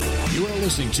You are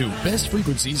listening to Best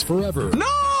Frequencies Forever.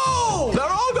 No! They're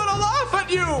all gonna laugh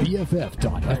at you!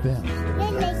 BFF.FM.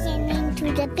 You're listening to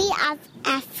the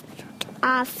BFF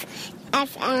of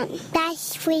FM.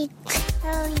 Best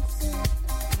Frequencies.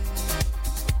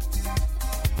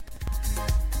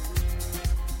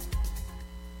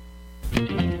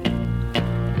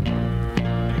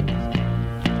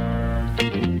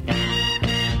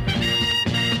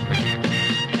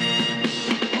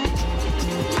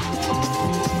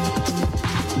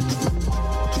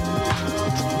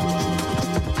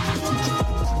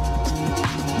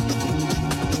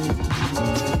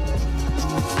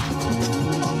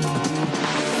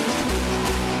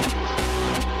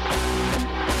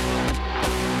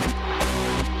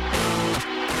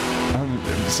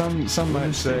 Some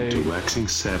might say to Waxing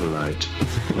Satellite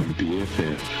on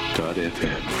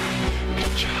BFF.FM.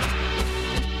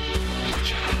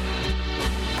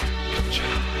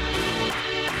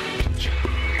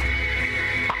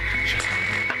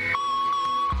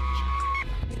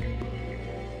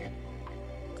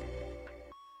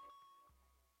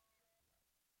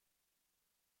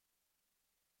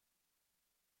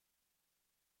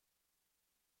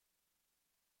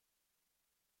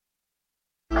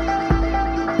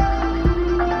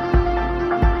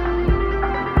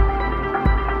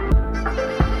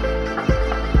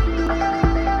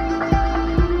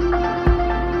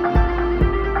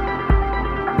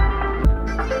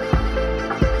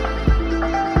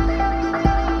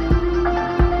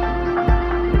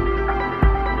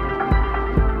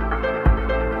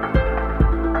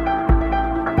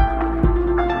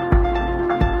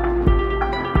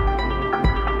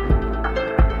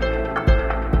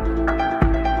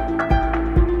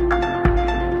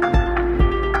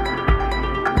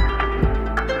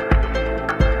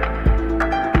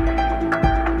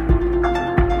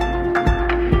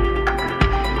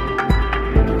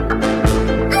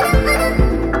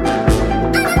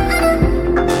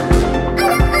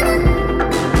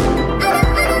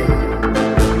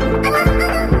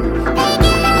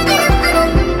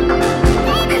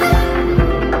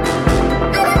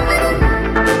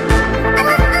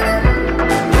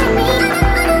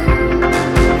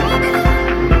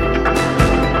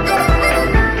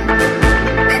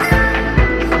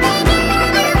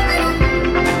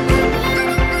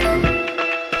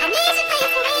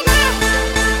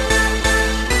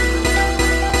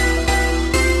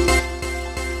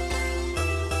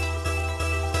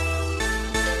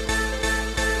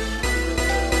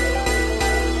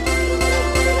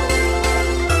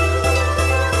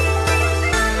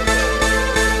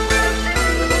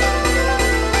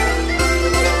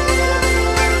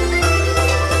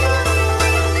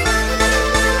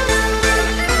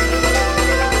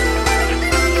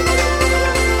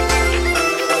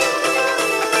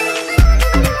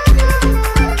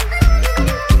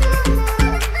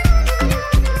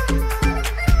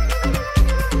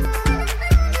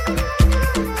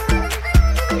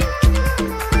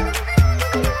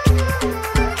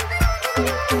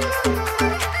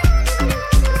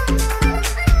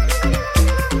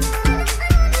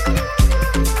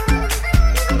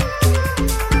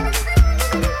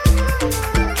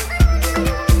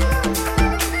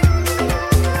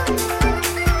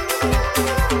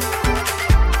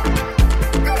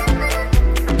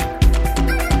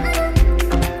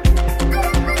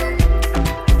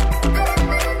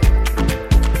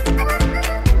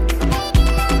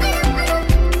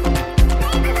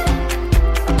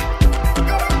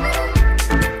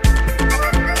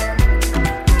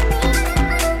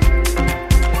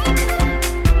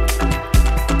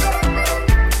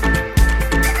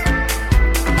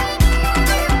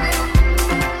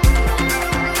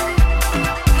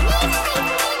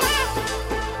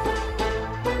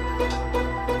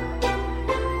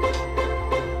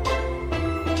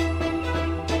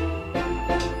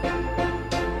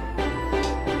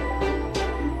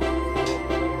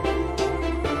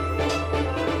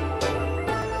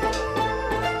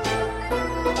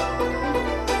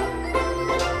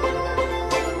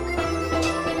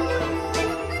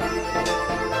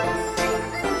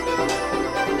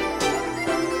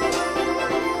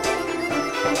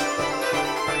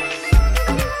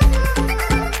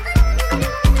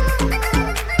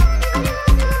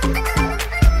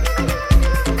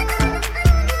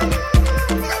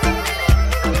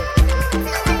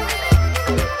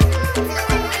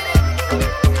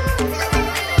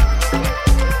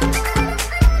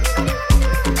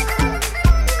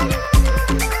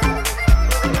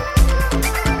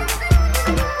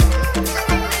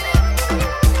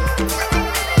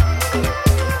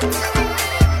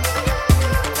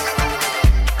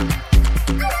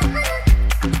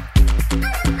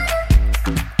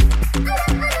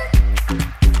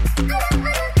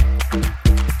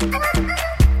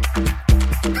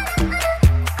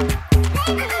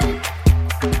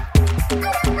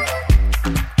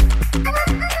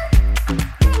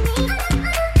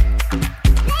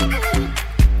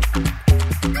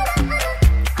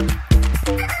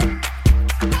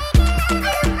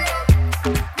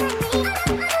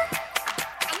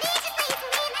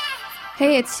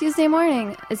 it's Tuesday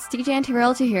morning. It's DJ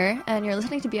Anti-Royalty here, and you're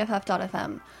listening to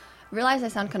BFF.fm. I realize I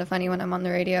sound kind of funny when I'm on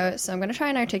the radio, so I'm going to try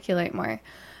and articulate more.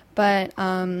 But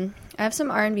I have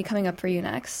some R&B coming up for you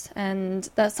next, and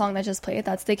that song that just played,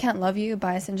 that's They Can't Love You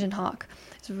by St. John Hawk.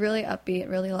 It's really upbeat,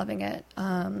 really loving it.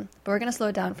 But we're going to slow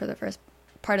it down for the first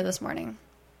part of this morning.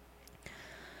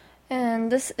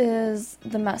 And this is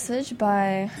The Message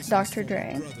by Dr.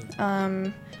 Dre.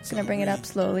 I'm going to bring it up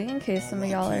slowly in case some of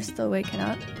y'all are still waking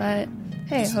up. But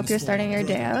hey, hope you're starting your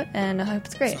day out, and I hope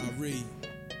it's great. R.I.P.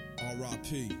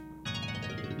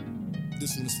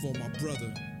 This one is for my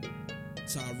brother,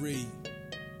 Tyree,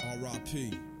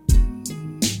 R.I.P.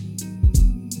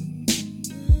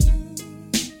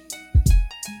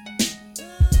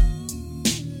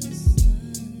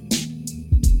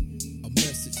 A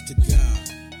message to God.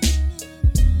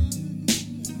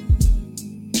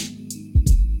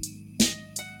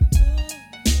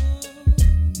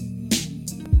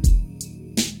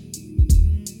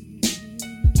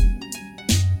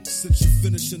 Since you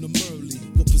finishing them early,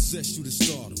 what possessed you to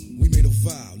stardom? We made a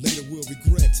vow, later we'll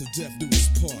regret till death do us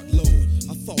part. Lord,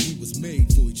 I thought we was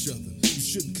made for each other. You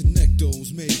shouldn't connect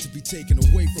those made to be taken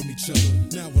away from each other.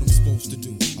 Now what I'm supposed to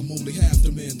do? I'm only half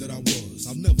the man that I was.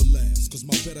 I'll never last, cause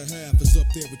my better half is up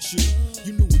there with you.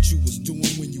 You knew what you was doing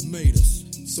when you made us.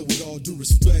 So with all due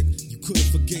respect, you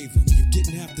could've forgave him. You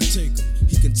didn't have to take him.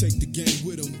 He can take the game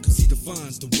with him, cause he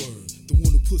defines the word. The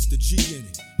one who puts the G in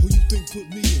it. Who you think put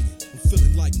me in it? I'm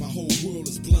feeling like my whole world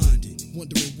is blinded.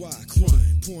 Wondering why,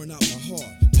 crying, pouring out my heart,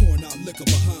 pouring out liquor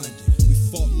behind it. We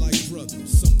fought like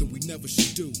brothers, something we never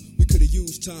should do. We could've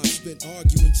used time spent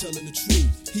arguing, telling the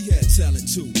truth. He had talent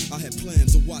too. I had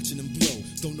plans of watching him blow.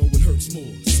 Don't know what hurts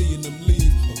more, seeing them leave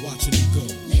or watching him go.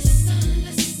 Listen,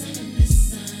 listen,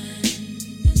 listen.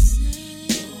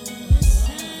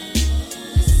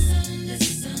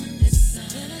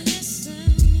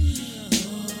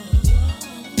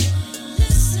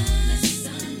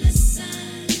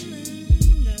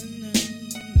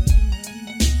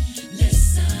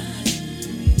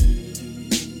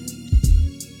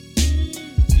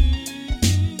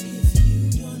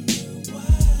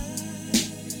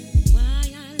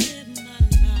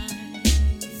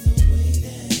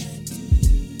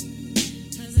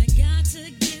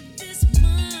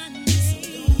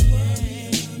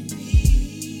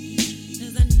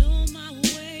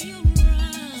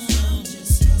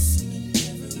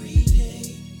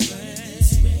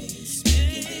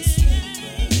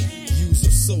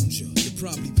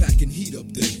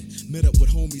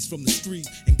 From the street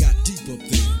and got deep up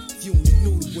there. If you only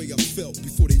knew the way I felt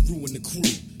before they ruined the crew.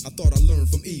 I thought I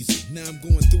learned from easy. Now I'm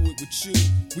going through it with you.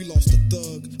 We lost a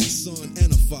thug, a son,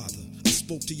 and a father. I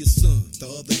spoke to your son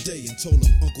the other day and told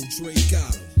him Uncle Dre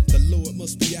got him. The Lord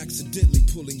must be accidentally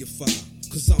pulling your file,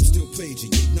 cause I'm still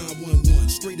paging you 911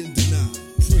 straight in denial,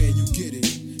 praying you get it.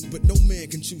 But no man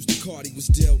can choose the card he was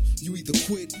dealt. You either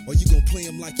quit or you gon' play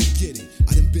him like you get it.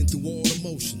 I done been through all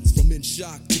emotions, from in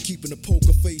shock to keeping a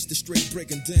poker face to straight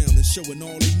breaking down and showing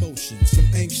all emotions. From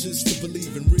anxious to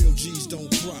believing real G's don't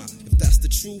cry. If that's the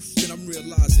truth, then I'm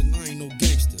realizing I ain't no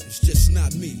gangster. It's just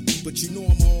not me. But you know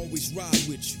I'ma always ride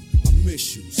with you. I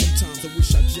miss you. Sometimes I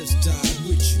wish I just died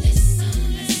with you. Listen,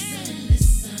 listen,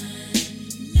 listen.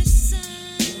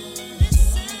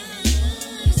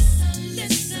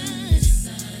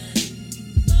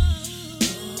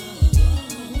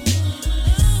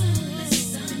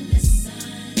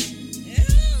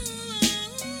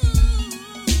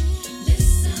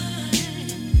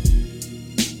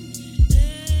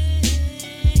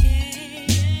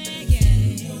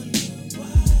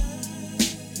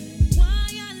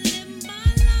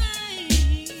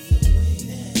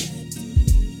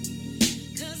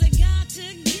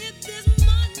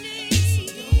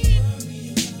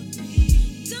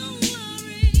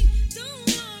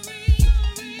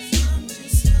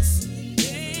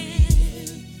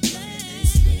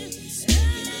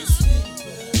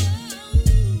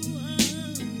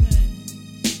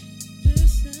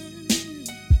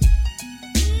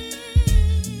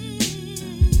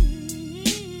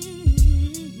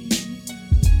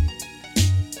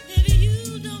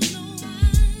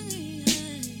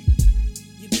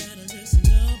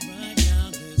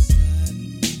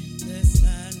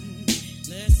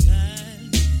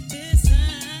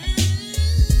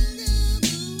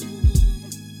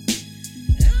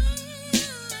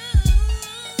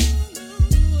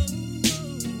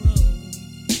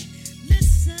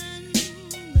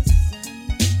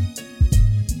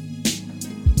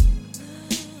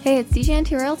 Hey, it's DJ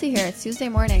Anti-Royalty here. It's Tuesday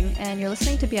morning, and you're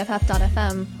listening to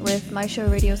BFF.fm with my show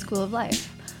Radio School of Life.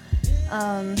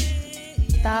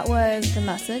 That was The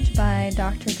Message by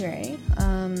Dr. Dre.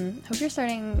 Hope you're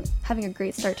having a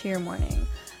great start to your morning.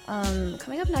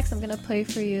 Coming up next, I'm going to play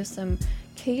for you some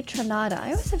Kaytranada.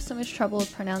 I always have so much trouble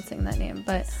with pronouncing that name,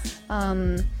 but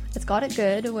it's got it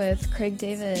good with Craig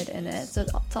David in it. So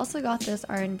it's also got this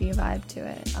R&B vibe to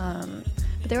it.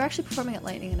 But they were actually performing at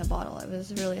Lightning in a Bottle. It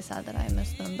was really sad that I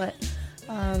missed them, but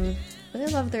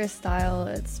really love their style.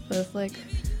 It's both like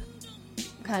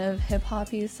kind of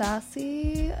hip-hoppy,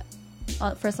 sassy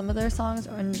for some of their songs,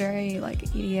 and very like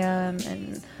EDM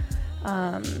and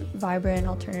vibrant,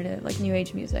 alternative, like new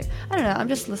age music. I don't know, I'm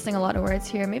just listing a lot of words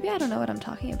here. Maybe I don't know what I'm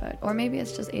talking about, or maybe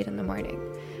it's just 8 in the morning.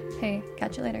 Hey,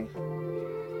 catch you later.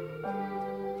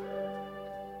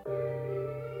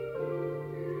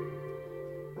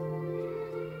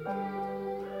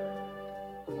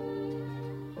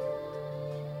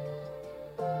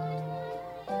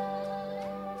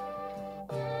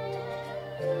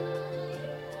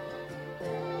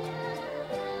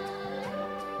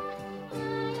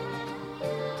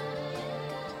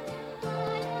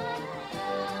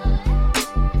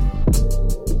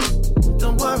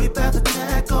 About the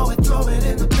tag, go and throw it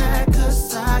in the bag,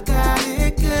 'cause I got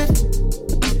it good.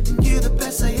 You're the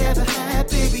best I ever had,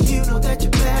 baby, you know that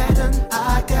you're better.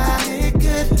 I got it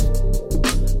good.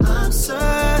 I'm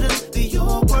certain that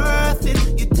you're worth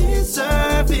it, you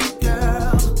deserve it,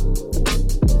 girl.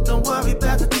 Don't worry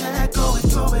about the tag, go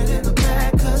and throw it in the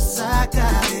bag, 'cause I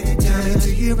got it good. Tell me,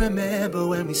 do you remember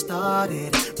when we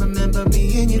started? Remember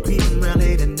me and you creeping around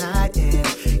late at night,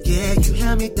 yeah, you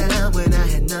held me down when I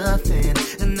had nothing.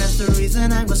 And that's the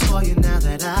reason I was for you now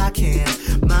that I can.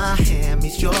 My hand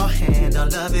meets your hand. Our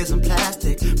love isn't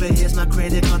plastic, but here's my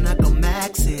credit card, not gonna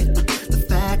max it. The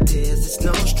fact is, it's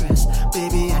no stress.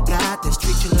 Baby, I got this.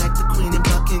 Treat you like the queen in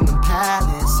Buckingham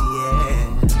Palace, yeah.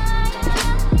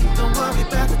 Don't worry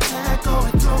about the tag, go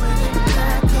and throw it in the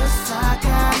bag, 'cause I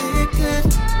got it good.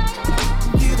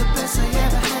 You're the best I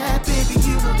ever had, baby,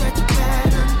 you know that you're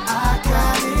better. I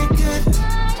got it good.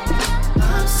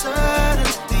 I'm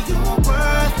certain that you're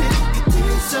worth it, you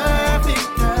deserve it,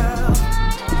 girl.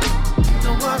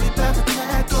 Don't worry about the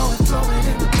tag, go and throw it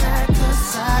in the bag,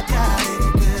 'cause I got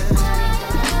it good.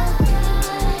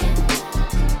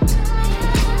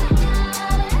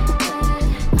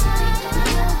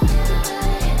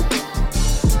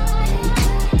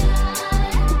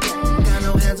 Got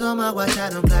no hands on my watch, I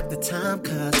don't block the time,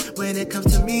 'cause when it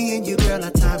comes to me and you, girl,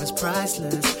 our time is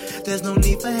priceless. There's no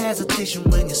need for hesitation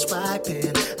when you're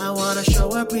swiping. I wanna show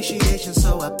appreciation,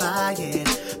 so I buy it,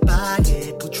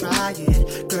 go try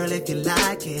it, girl, if you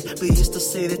like it. But you still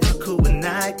say that you're cool with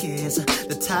Nikes,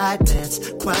 the type that's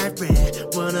quite rare,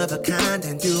 one of a kind,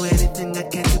 and do anything I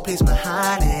can to please my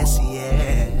highness,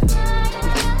 yeah.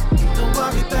 Don't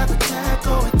worry about the tag,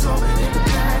 go and throw it in the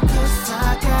bag, 'cause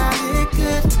I got it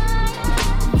good.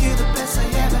 You're the best I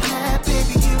ever had,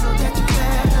 baby, you know that you're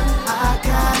better. I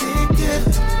got it good.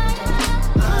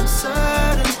 I'm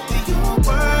certain that you're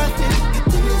worth it, you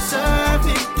deserve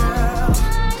it, girl.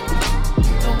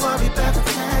 Don't worry about the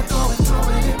tag, go and throw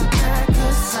it in the bag,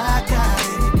 'cause I got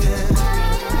it good.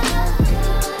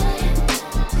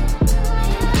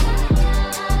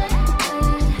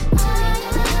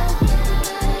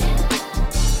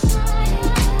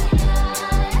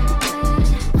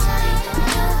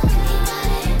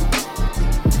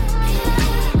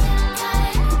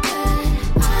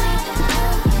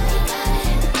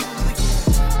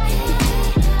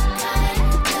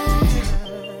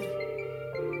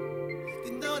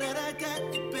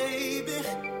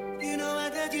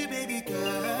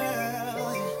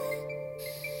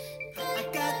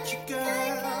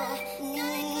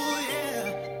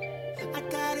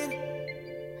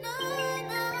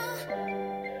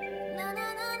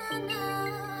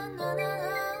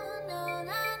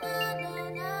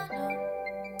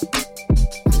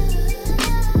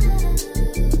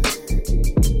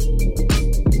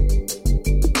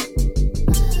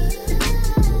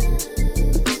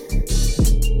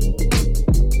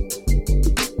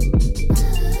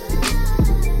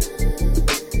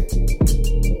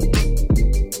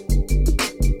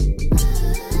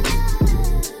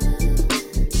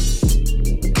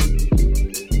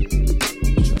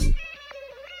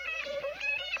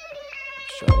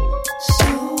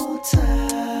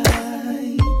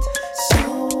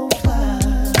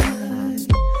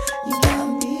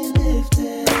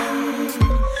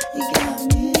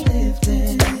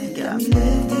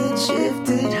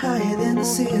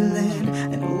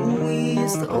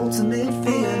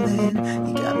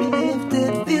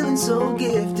 So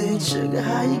gifted, sugar,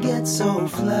 how you get so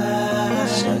fly?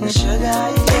 Sugar, sugar, how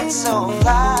you get so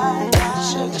fly?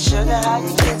 Sugar, sugar, how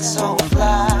you get so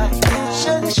fly?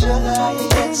 Sugar, sugar, how you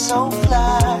get so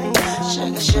fly?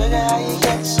 sugar, how you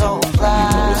get so fly?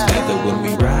 You know it's leather when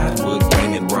we ride, wood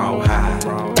grain and raw high.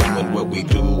 Doing what we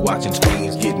do, watching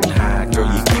screens, getting high.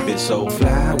 Girl, you keep it so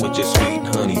fly with your sweet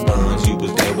honey buns. You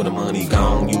was there when the money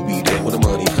gone, you be there when the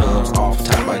money comes. Off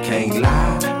top, I can't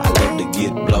lie, I love to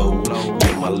get blowed.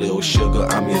 You're my little sugar,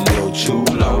 I'm your little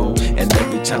chulo. And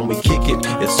every time we kick it,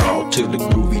 it's all to the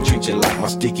groovy. Treat you like my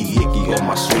sticky icky or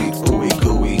my sweet ooey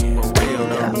gooey.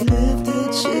 Got me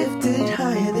lifted, shifted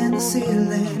higher than the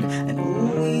ceiling. And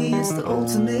ooh, it's the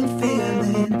ultimate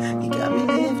feeling. You got me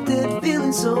lifted,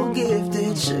 feeling so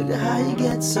gifted. Sugar, how you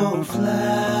get so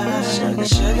fly? Sugar,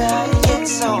 sugar, how you get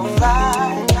so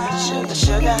fly? Sugar,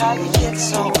 sugar, how you get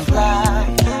so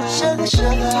fly? Sugar,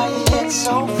 sugar, how you get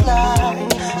so fly?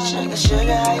 Sugar,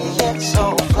 sugar, how you get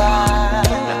so fly?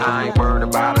 I ain't worried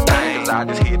about a thing, cause I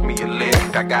just hit me a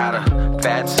lick. I got a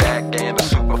fat sack and a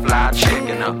super fly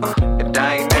chicken. If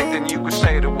that ain't nothing you could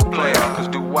say to a player, cause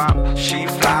doo-wop, she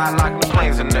fly like the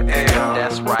planes in the air.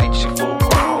 That's right, she full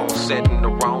grown, setting the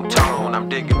wrong tone. I'm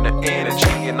digging the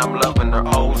energy and I'm loving her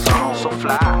ozone. So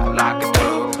fly like a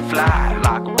dove, fly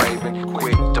like a raven.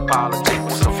 Quick to politic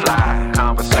with some fly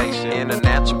conversation in a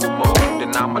natural mood.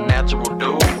 And I'm a natural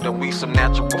dude, and we some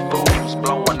natural fools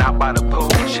blowing out by the pool.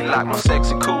 She like my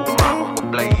sexy cool mama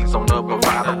with blades on the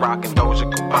provider, rocking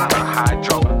Doja Cubana,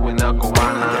 hydro and a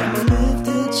guana.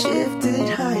 Lifted, shifted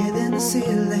higher than the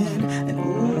ceiling. And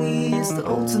ooh, it's the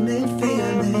ultimate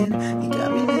feeling. You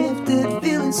got me lifted,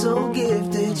 feeling so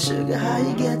gifted. Sugar, how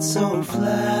you get so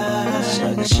fly?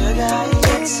 Sugar, sugar, how you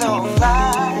get so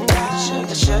fly?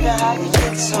 Sugar, sugar, how you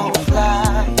get so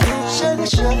fly? Sugar,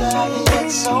 sugar, how you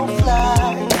get so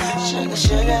fly? Sugar,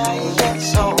 sugar, how you get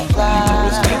so fly? You know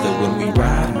it's leather when we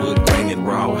ride, wood grain and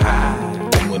raw high.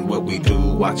 Doing what we do,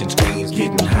 watching screens,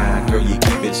 getting high. Girl, you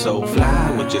keep it so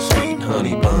fly with your sweet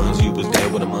honey buns. You was there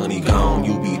when the money gone,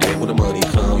 you be there when the money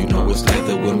come. You know it's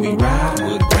leather when we ride,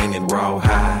 wood grain and raw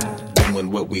high.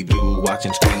 Doing what we do,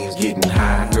 watching screens, getting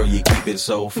high. Girl, you keep it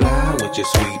so fly with your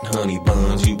sweet honey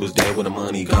buns. You was there when the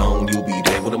money gone, you be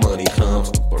there when the money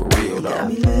comes. For real though. Got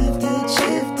me lifted,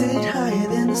 shifted higher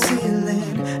than the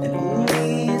ceiling. And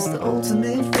ooh, it's the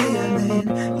ultimate feeling.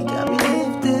 You got me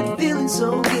lifted, feeling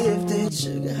so gifted.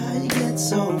 Sugar, how you get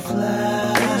so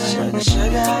fly? Sugar,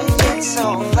 sugar, how you get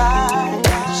so fly?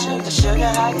 Sugar, sugar,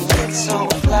 how you get so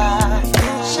fly?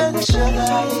 Sugar, sugar,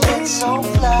 how you get so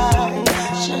fly?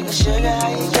 Sugar, sugar, how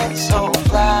you get so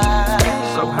fly?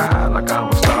 So high like I'm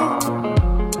a star.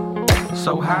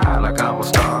 So high like I'm a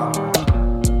star.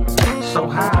 So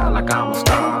high like I'm a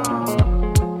star.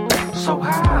 So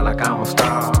high like I'm a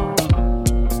star.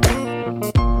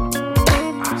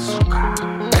 Azúcar.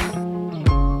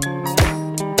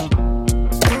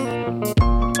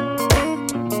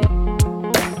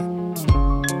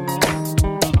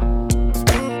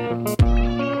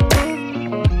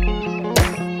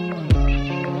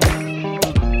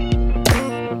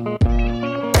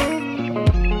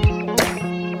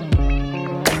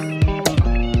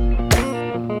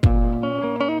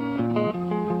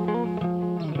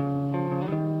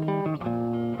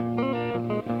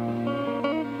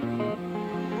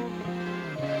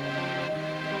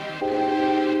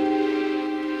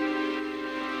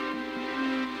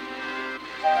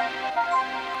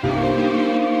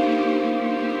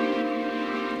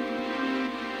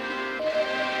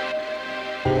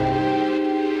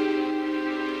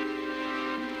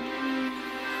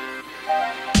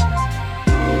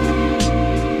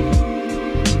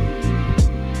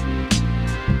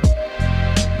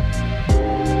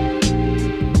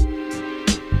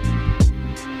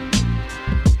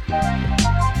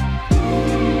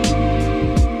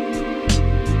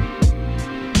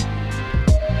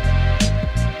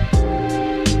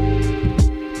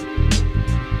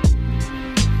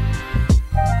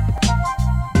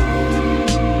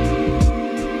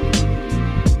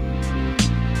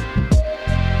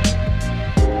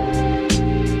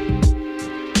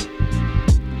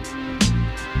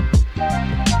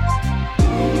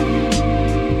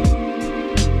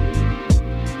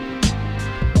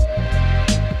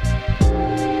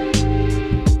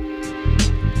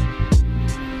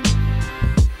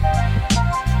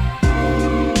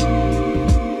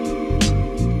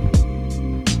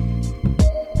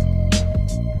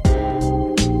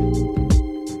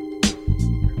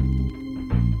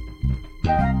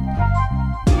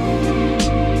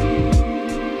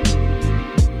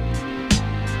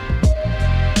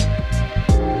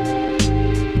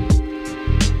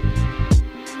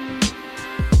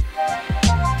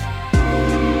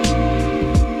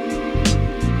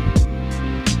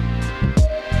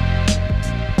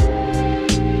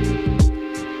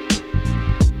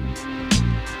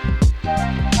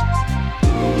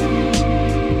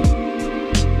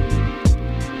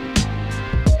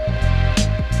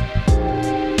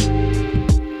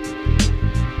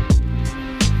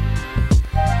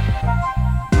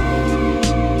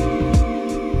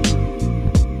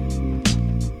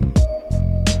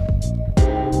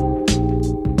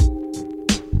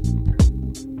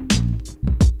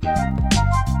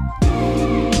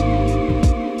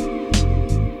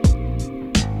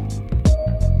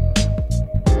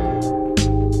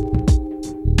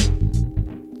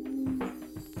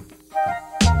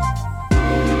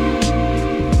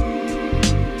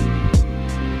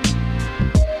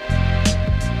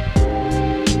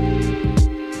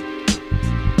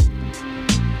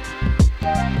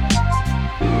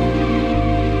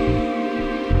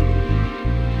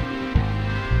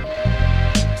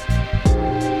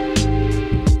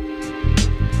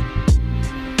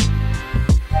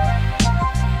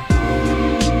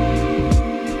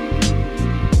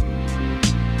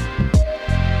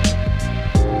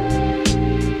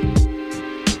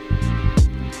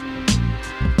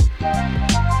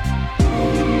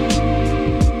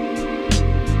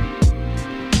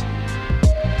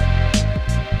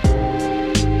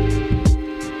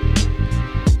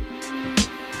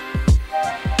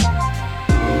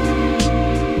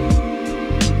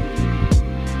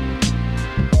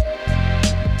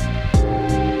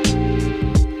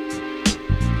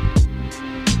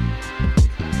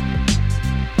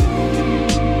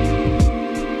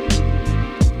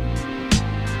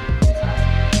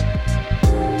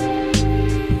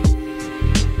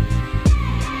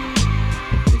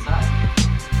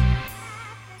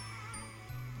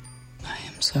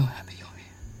 so happy you're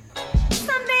here.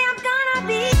 Someday I'm gonna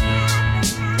be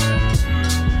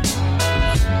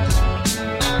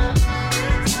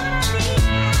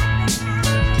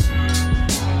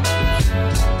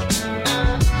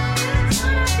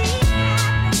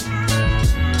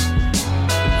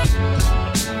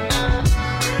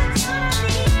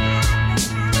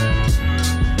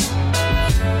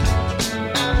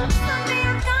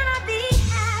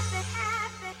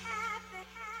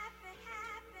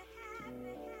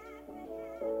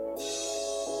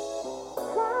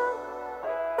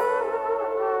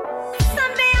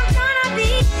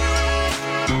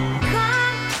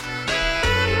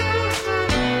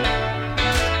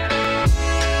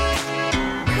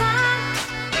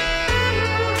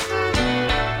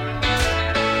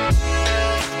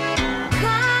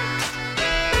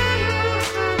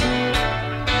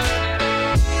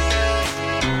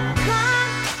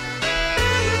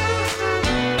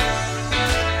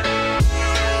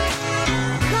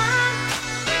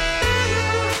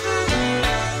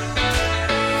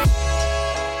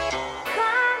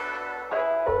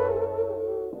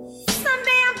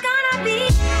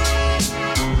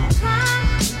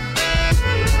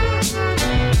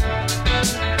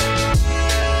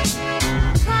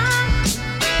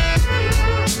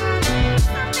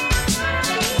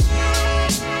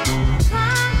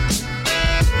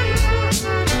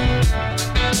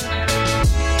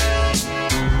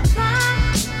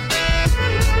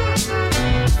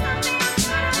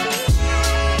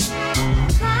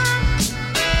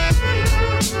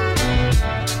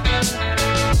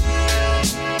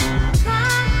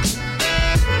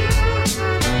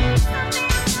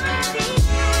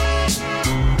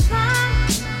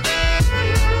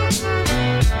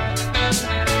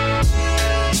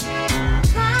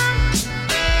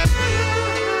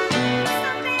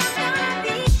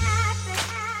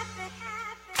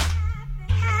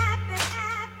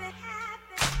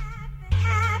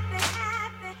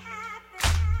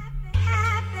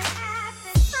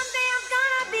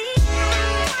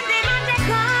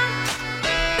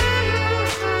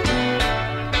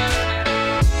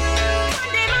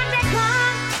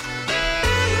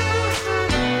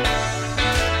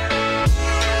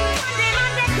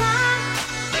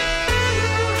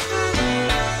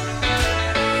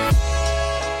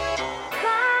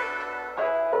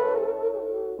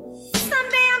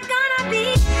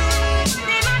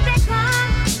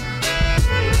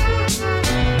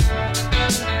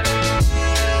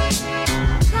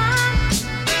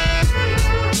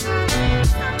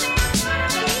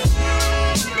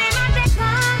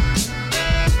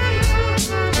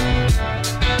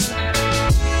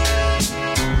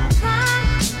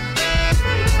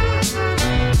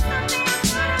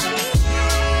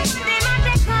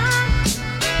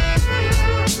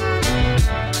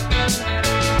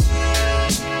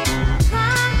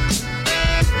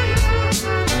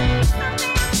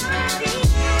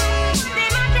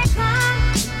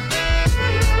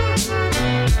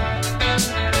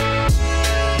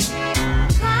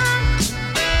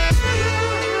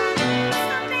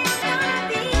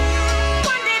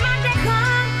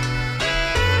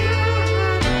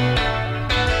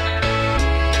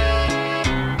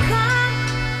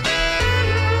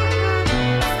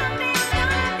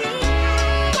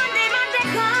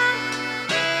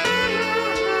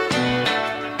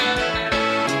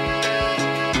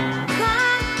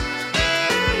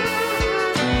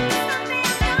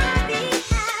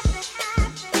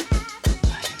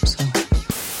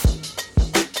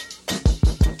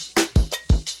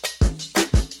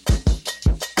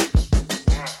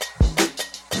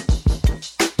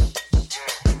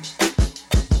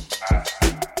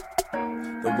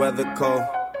weather cold,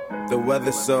 the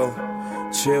weather so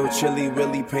chill, chilly,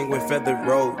 really penguin feathered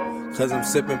road. Cause I'm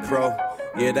sipping pro,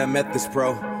 yeah, that meth is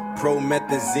pro.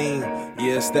 Promethazine,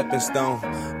 yeah, stepping stone.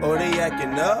 Oh, they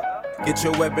acting up, get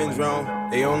your weapons wrong.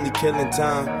 They only killing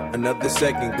time, another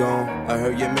second gone. I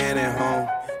heard your man at home,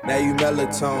 now you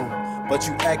melatonin, but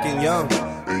you acting young,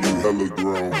 and you hella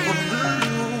grown.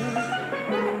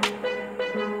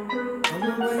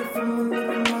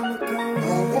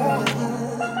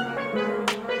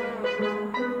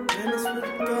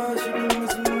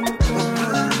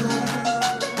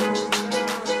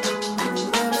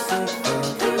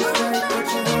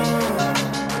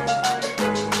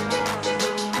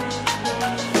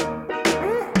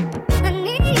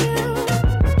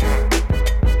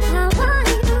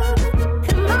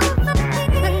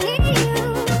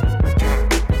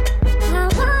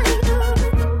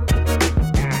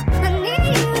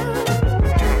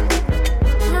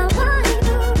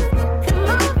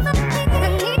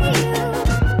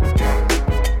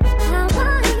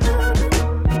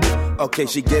 Okay,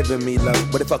 she giving me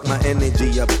love, but it fuck my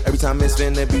energy up. Every time it's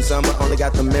finna be summer, only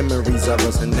got the memories of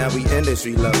us. And now we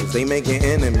industry lovers, they making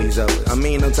enemies of us. I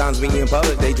mean, them times we in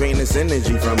public, they drain this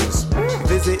energy from us.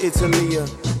 Visit Italia,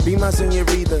 be my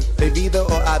senorita. They either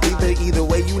or I be there, either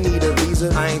way you need a visa.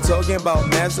 I ain't talking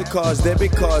about MasterCards,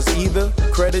 debit cards either.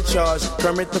 Credit charge,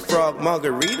 Kermit the Frog,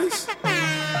 margaritas.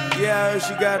 Yeah, I heard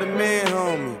she got a man,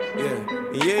 homie.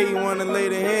 Yeah, he wanna lay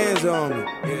their hands on me.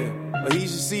 Yeah, but he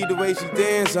should see the way she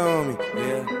dance on me.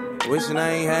 Yeah, wishing I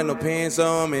ain't had no pants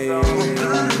on me.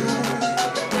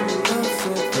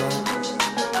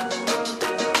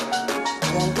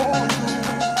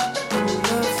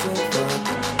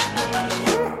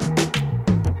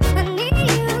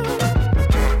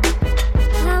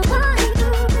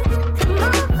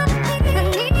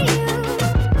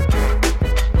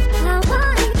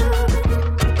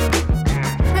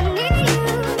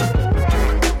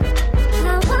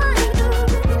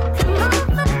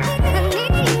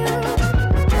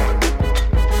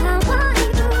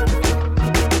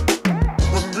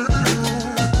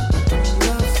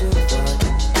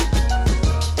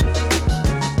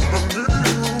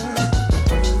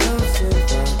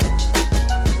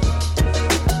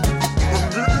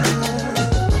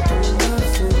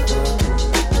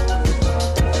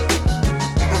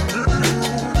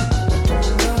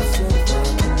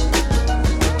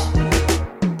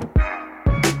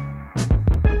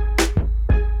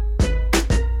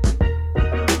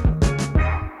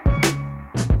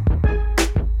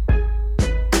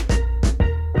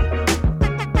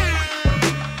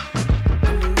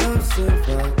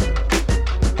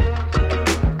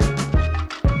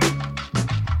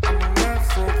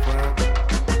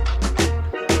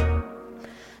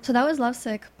 So that was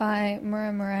Lovesick by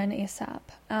Mura Mura and ASAP.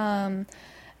 And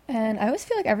I always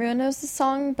feel like everyone knows this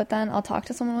song, but then I'll talk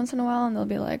to someone once in a while and they'll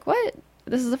be like, what?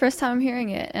 This is the first time I'm hearing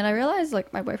it. And I realized,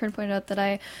 like, my boyfriend pointed out that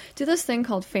I do this thing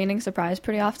called feigning surprise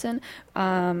pretty often,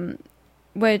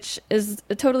 which is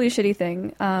a totally shitty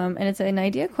thing. And it's an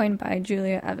idea coined by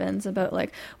Julia Evans about,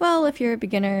 like, well, if you're a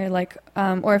beginner, like,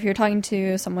 or if you're talking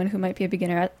to someone who might be a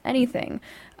beginner at anything,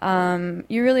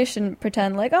 you really shouldn't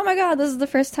pretend like, oh my god, this is the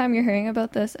first time you're hearing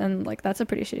about this. And, like, that's a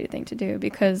pretty shitty thing to do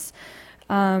because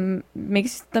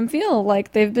makes them feel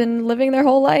like they've been living their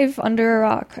whole life under a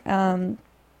rock.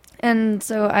 And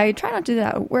so I try not to do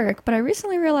that at work, but I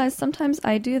recently realized sometimes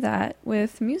I do that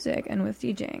with music and with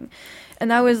DJing. And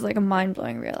that was like a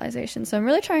mind-blowing realization. So I'm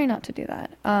really trying not to do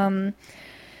that.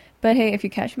 But hey, if you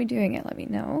catch me doing it, let me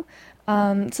know.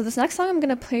 So this next song I'm going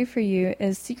to play for you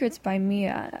is Secrets by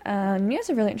Mia.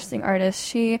 Mia's a really interesting artist.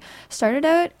 She started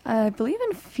out, I believe,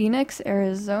 in Phoenix,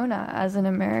 Arizona as an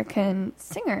American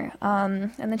singer.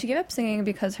 And then she gave up singing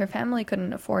because her family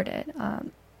couldn't afford it.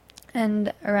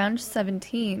 And around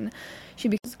 17, she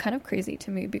became kind of crazy to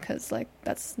me because, like,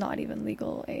 that's not even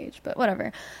legal age, but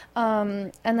whatever.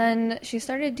 And then she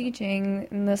started DJing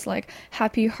in this, like,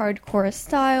 happy hardcore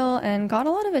style and got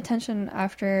a lot of attention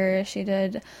after she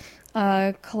did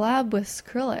a collab with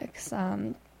Skrillex.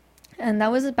 And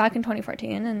that was back in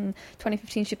 2014. And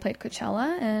 2015, she played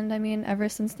Coachella. And, I mean, ever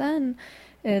since then,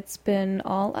 it's been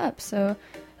all up. So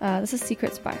this is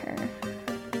Secrets by her.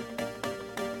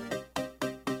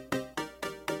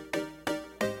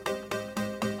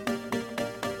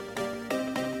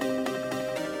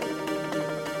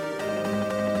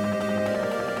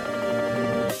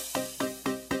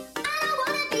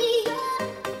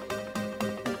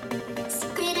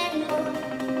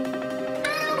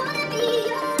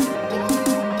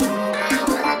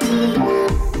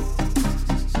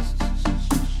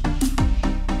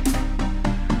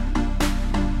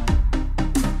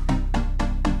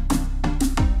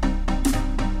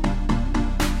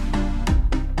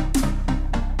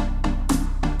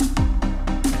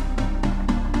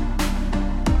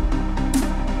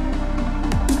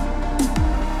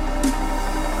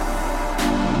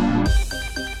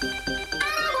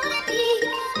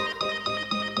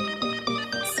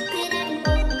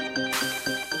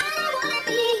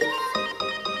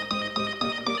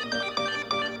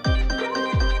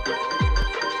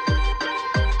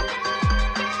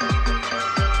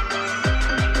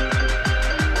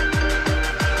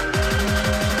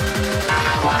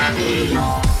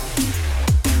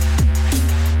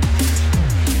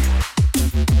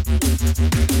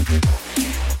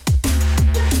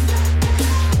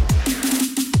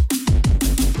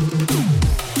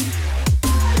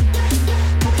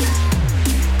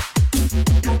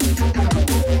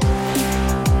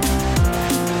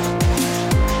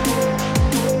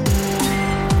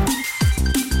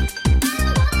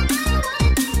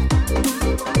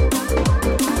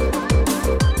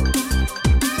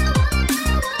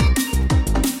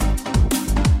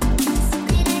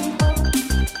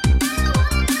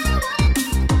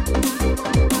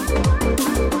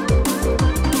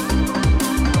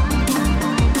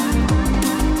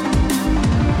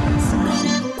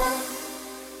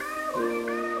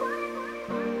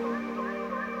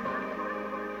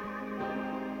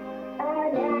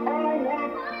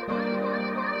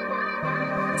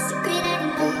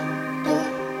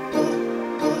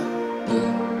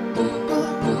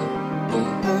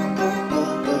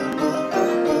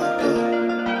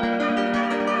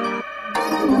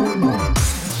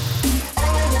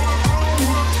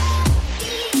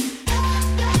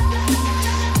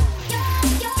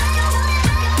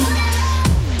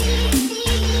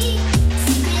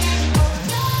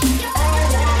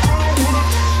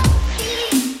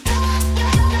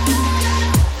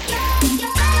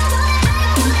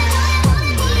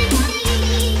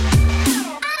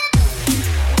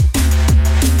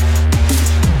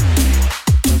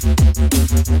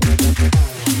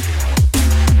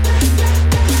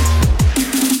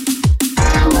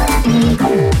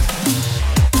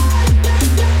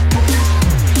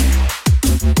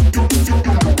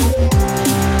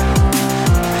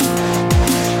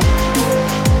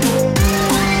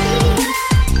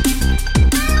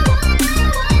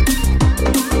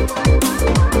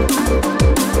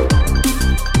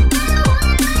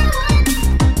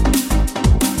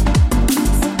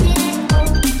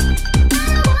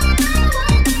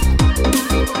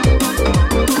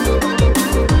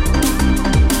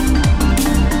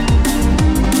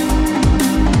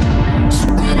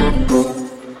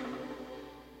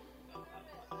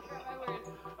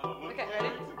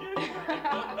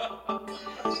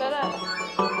 Shut up.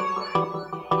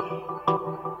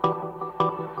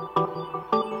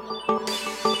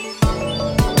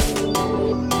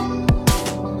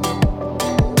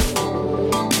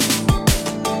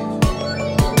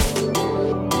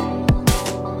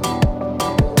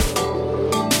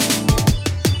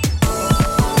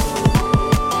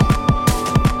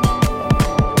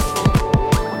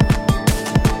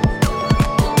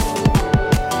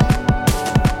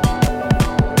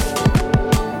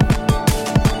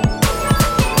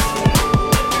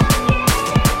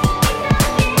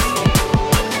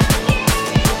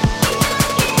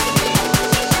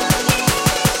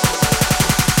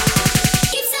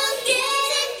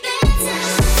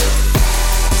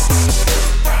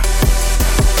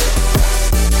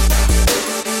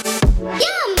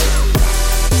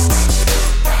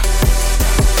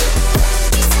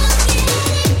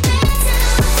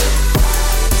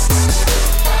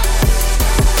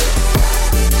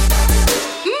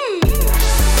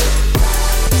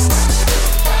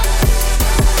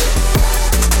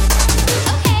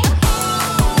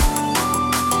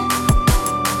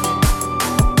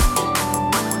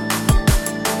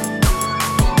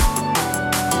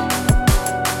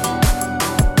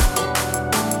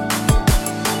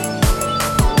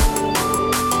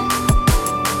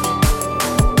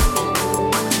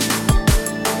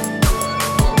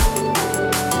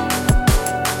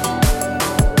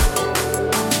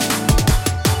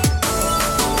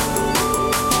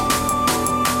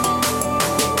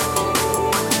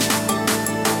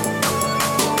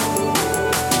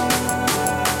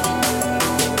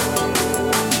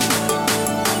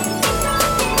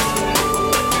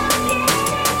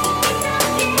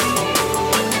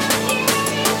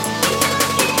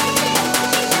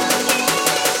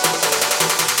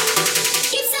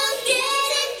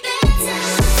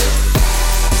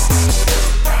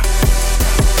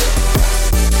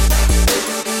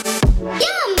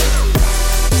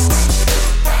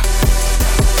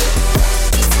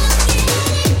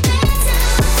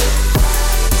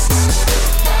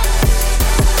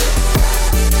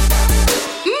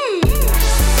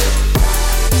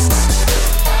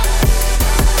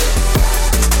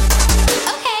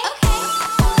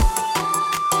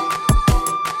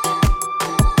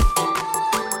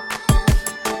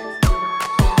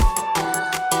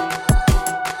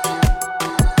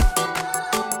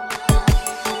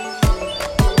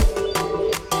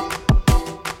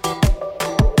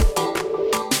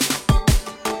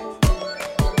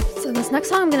 Next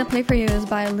song I'm going to play for you is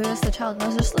by Louis the Child. And I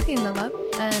was just looking them up,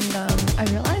 and I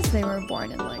realized they were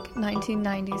born in like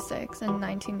 1996 and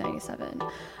 1997.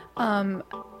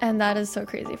 And that is so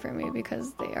crazy for me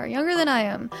because they are younger than I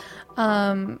am.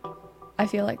 I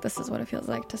feel like this is what it feels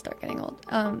like to start getting old.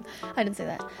 I didn't say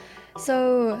that.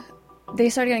 So they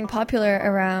started getting popular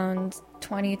around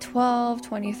 2012,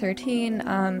 2013,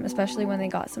 especially when they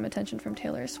got some attention from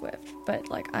Taylor Swift. But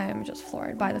like, I am just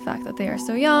floored by the fact that they are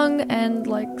so young and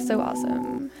like so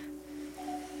awesome.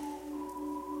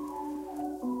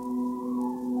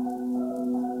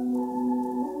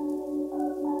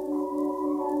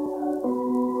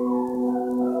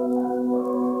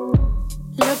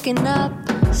 Looking up,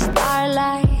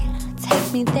 starlight,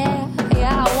 take me there.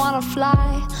 Yeah, I wanna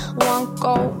fly, want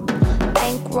gold,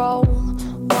 bankroll.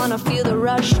 Wanna feel the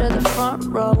rush of the front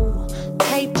row.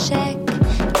 Paycheck,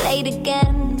 late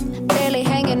again. Barely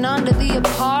hanging onto the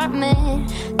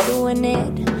apartment. Doing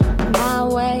it my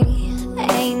way.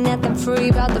 Ain't nothing free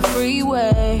about the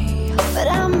freeway. But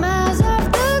I'm miles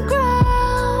off the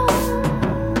ground.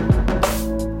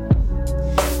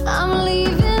 I'm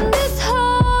leaving this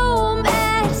home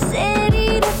at a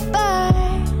city to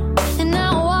burn. And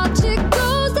I watch it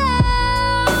go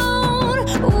down.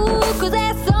 Ooh, 'cause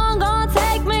that song gonna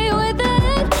take me with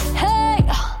it. Hey,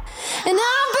 and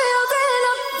I'm building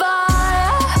a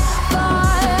fire,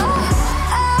 fire.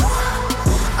 Oh,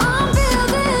 I'm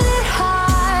building it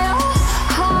higher,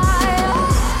 higher.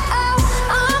 Oh,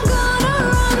 I'm gonna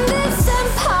run this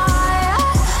empire,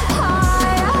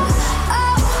 higher.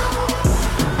 Oh,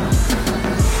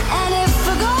 and if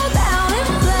I go down in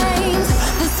flames,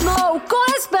 the smoke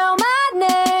gonna spell my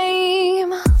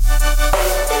name.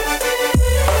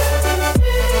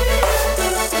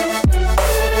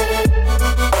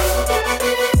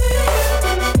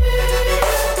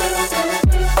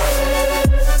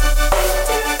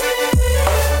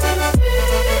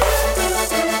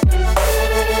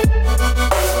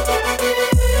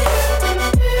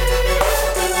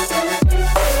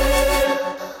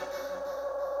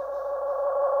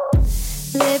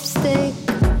 Lipstick,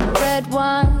 red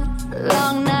wine,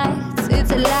 long nights,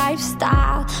 it's a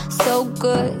lifestyle. So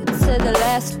good to the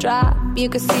last drop. You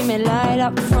can see me light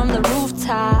up from the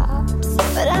rooftops.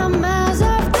 But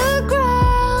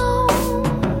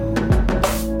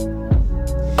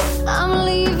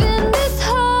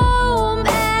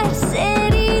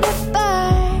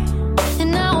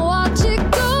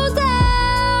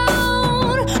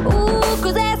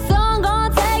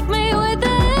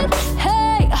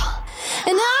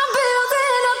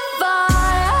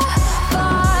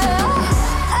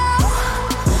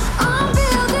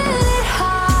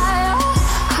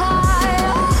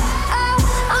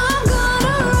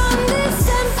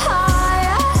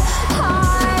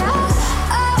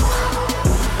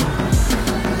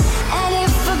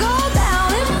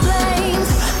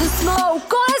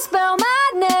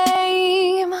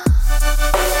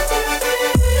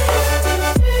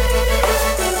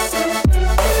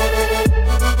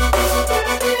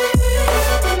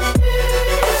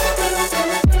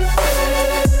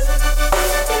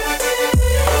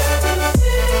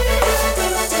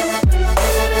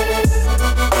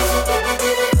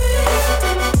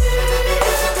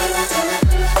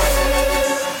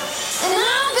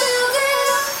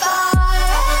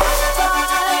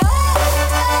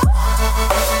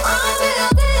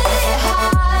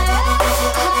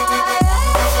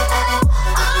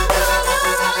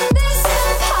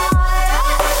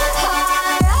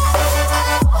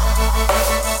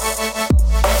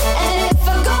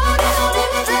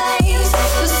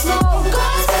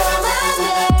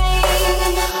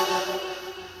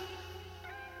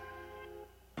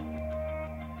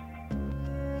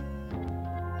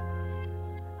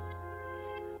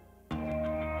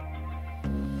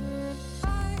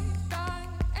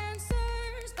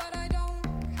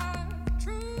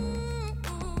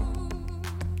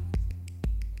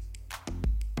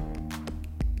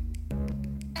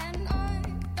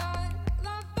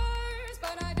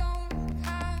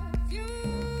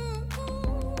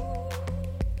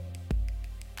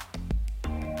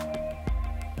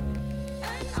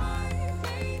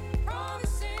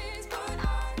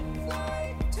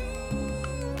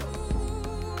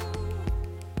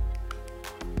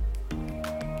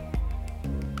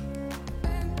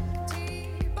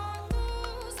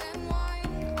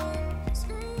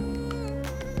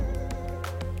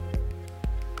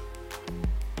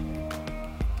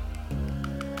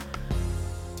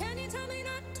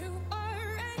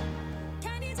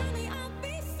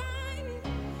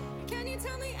Can you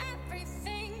tell me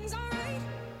everything's alright?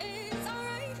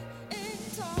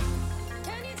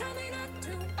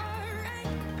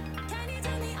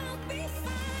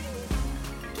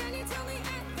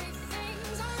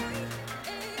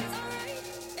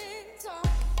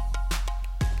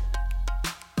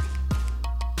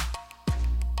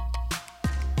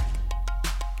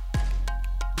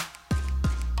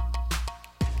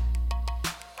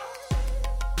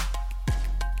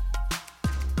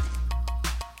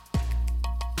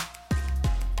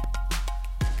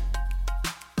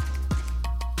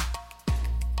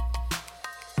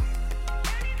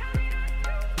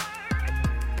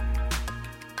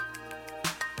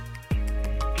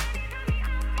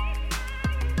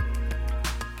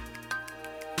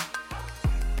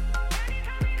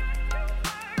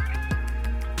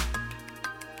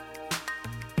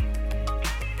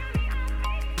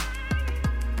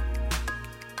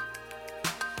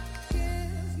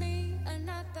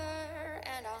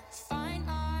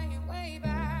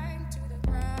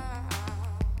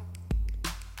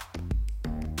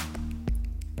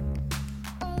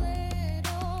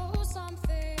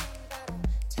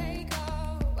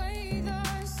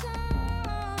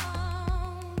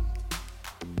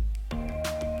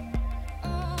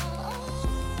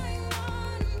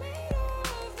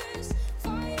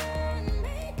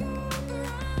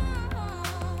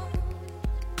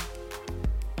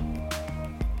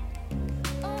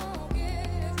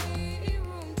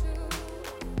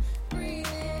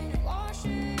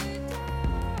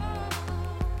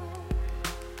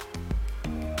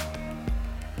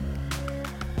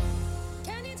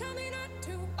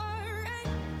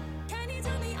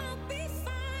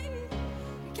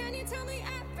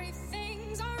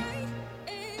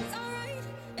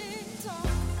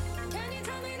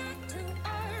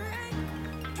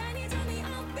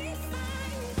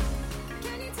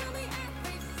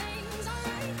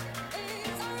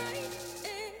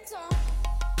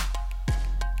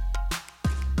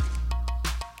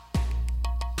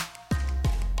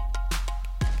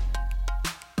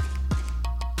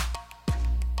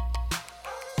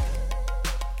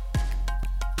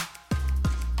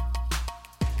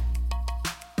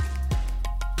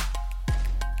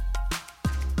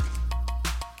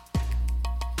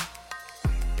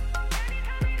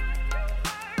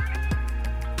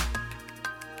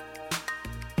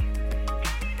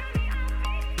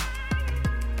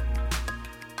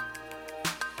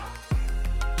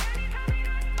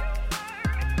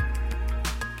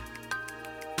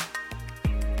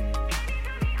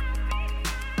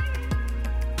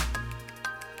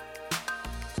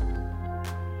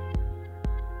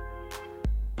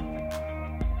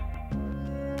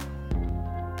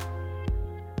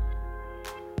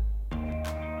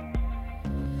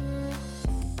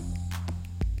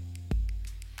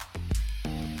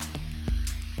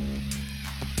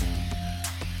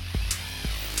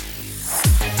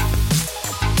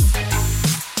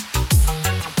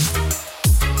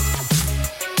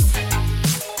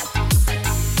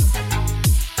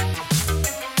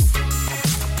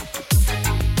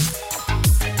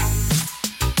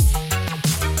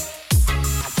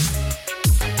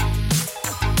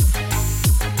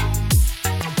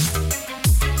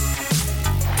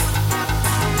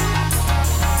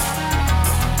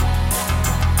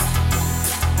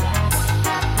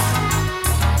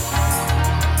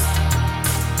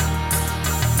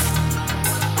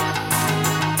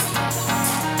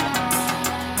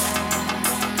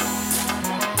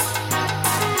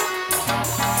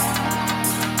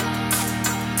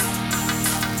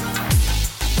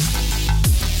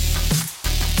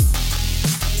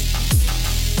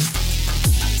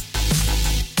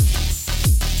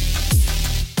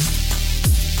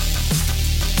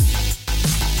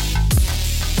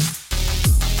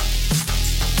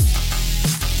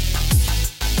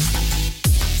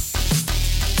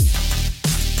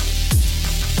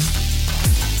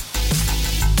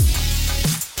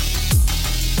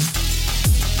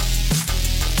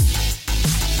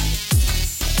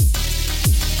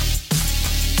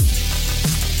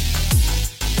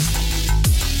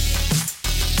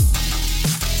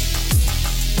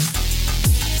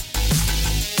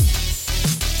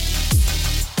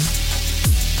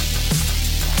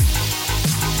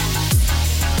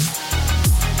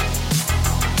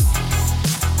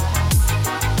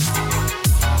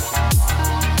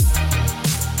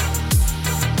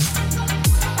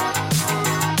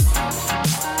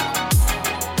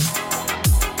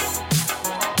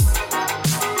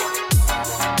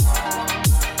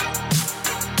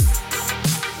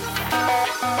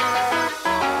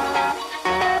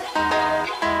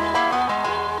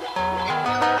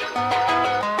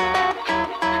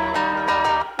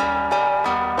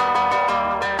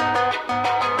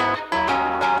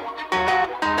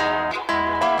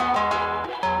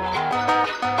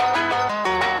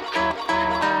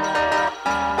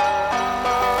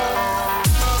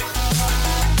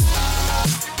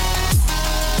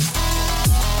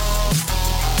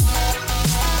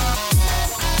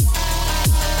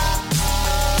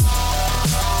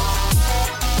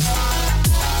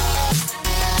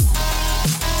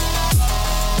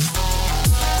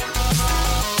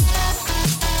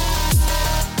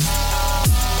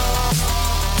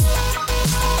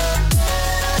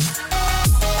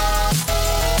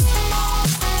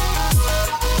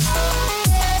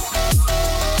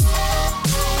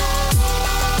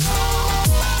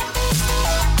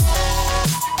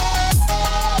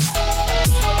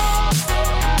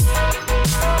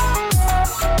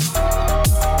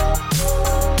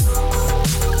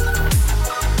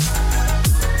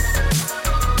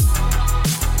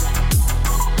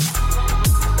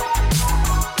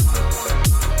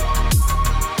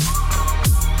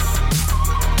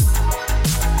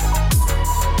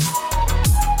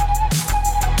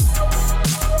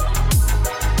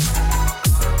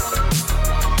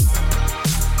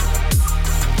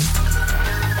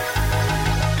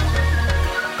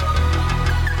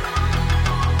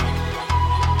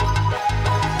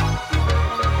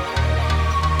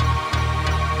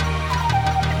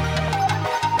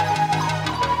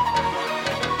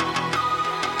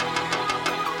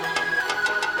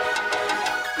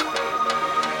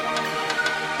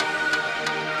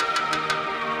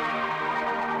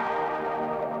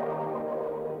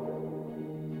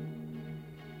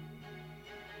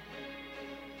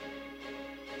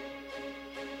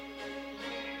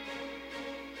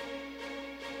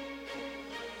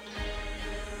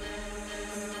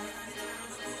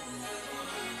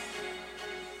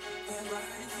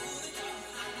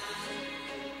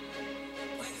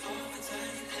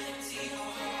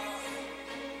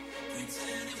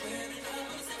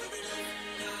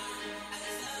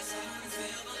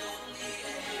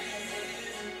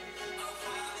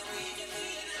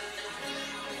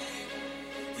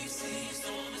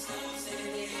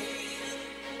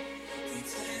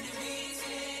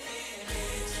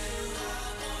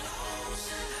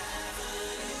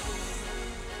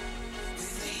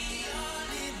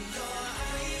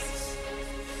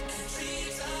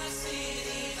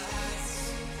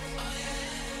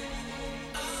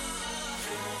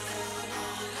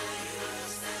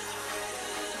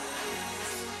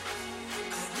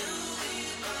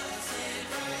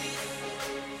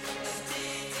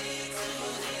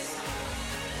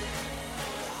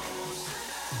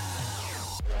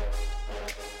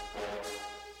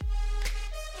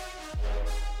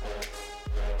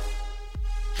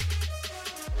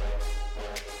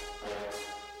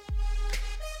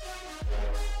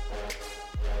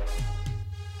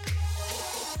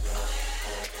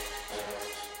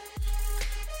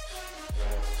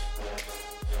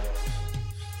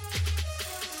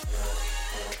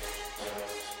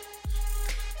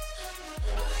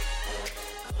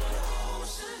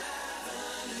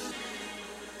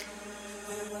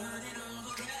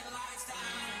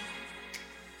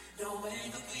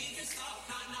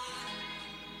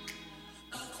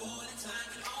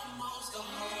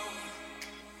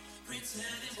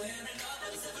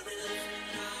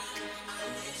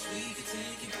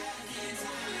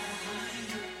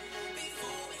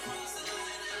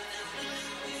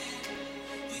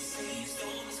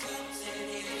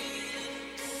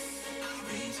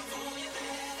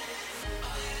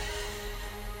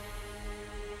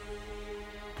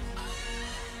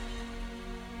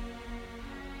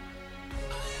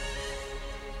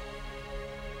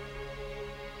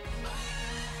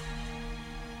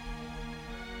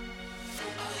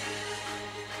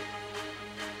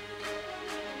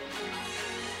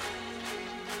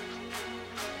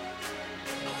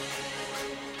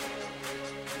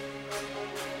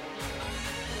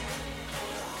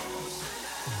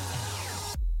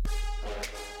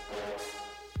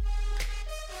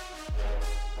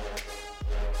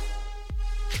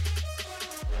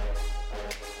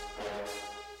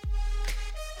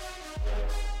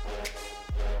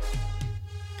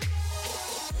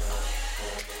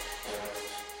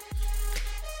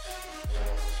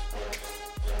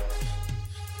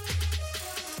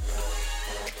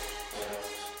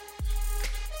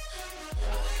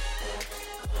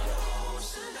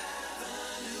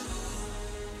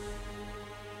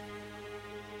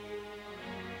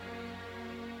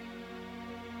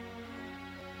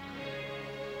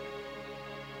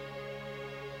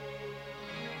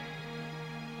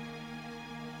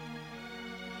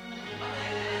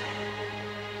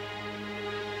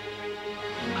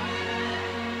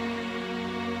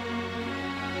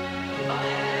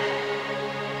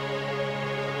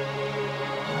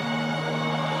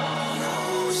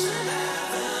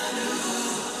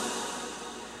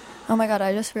 Oh my god,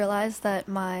 I just realized that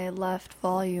my left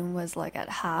volume was like at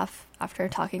half after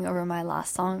talking over my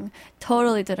last song.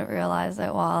 Totally didn't realize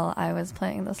it while I was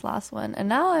playing this last one. And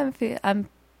now I'm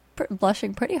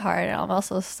blushing pretty hard, and I'm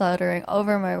also stuttering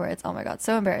over my words. Oh my god,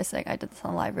 so embarrassing. I did this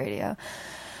on live radio.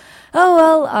 Oh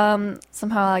well,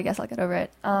 somehow I guess I'll get over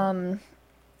it.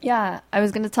 Yeah, I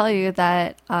was going to tell you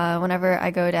that whenever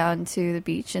I go down to the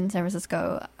beach in San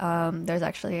Francisco, there's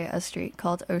actually a street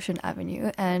called Ocean Avenue,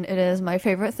 and it is my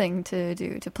favorite thing to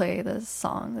do, to play this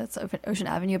song that's Ocean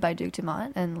Avenue by Duke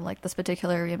Dumont, and like this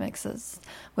particular remix is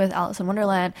with Alice in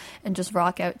Wonderland, and just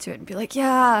rock out to it and be like,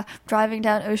 yeah, driving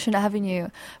down Ocean Avenue.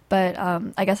 But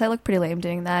I guess I look pretty lame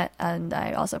doing that, and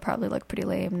I also probably look pretty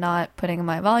lame not putting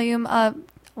my volume up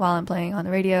while I'm playing on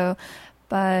the radio.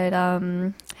 But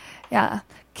yeah,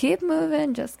 keep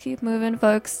moving, just keep moving,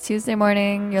 folks. Tuesday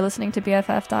morning, you're listening to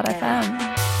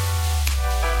BFF.fm.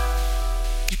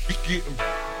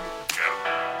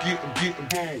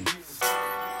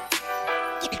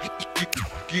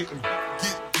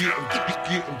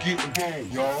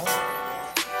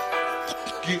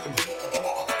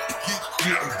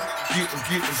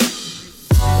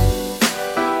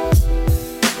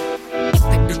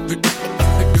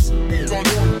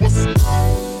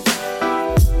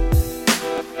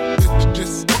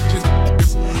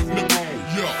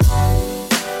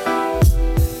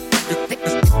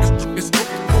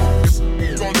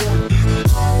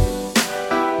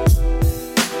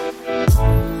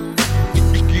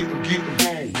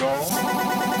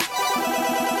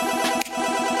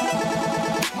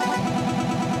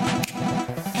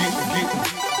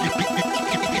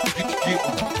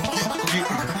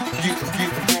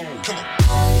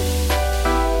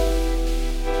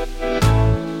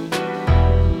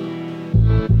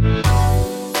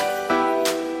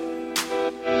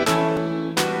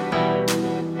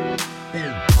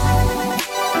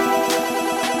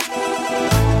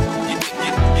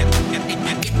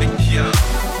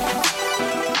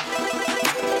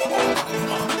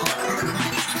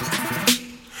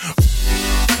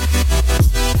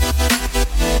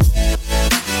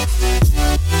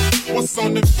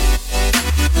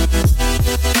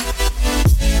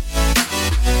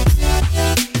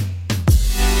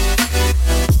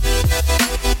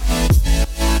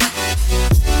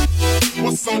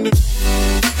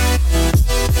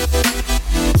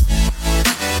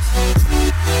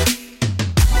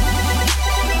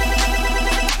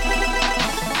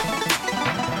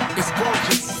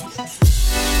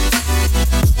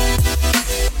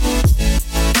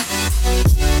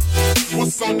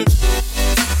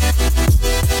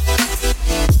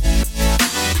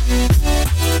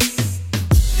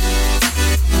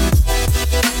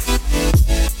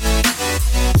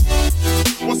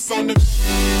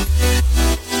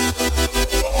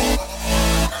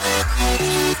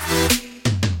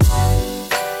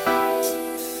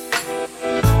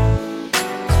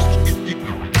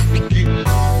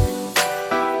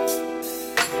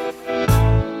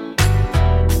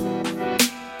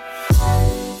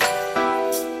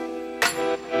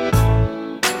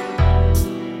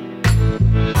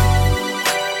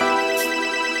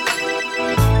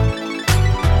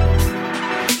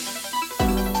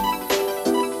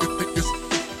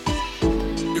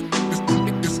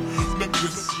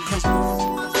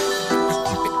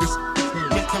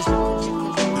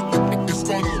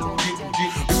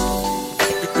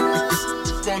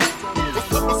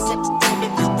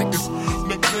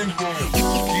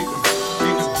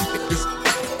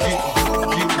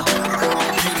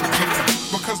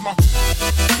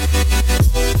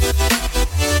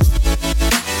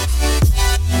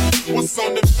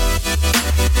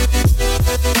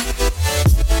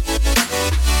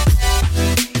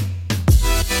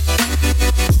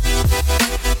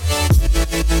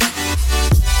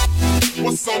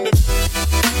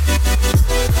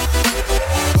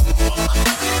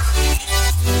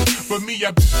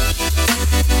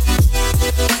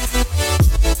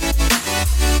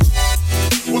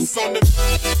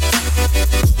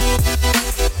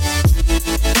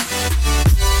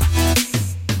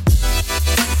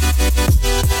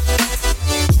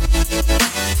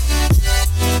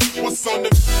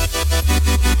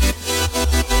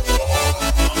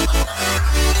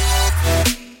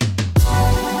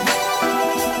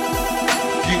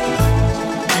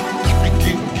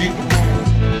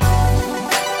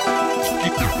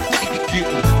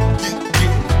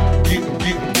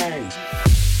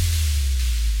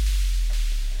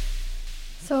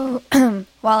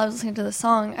 While I was listening to the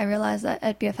song, I realized that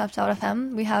at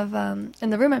BFF.fm, we have, in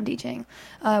the room I'm DJing,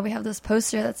 we have this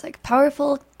poster that's like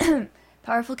powerful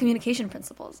powerful communication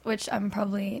principles, which I'm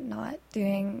probably not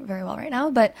doing very well right now.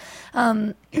 But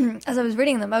as I was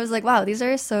reading them, I was like, wow, these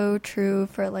are so true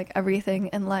for like everything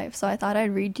in life. So I thought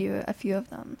I'd read you a few of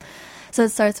them. So it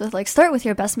starts with like, start with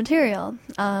your best material.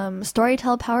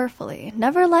 Storytell powerfully.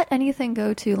 Never let anything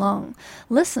go too long.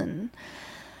 Listen.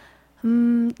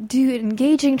 Do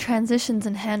engaging transitions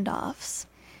and handoffs.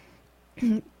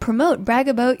 Promote, brag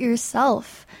about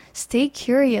yourself. Stay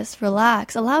curious,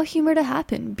 relax, allow humor to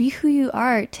happen. Be who you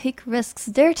are, take risks,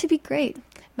 dare to be great.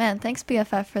 Man, thanks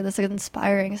BFF for this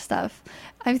inspiring stuff.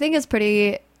 I think it's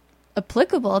pretty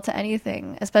applicable to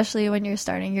anything, especially when you're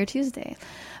starting your Tuesday.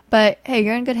 But hey,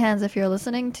 you're in good hands if you're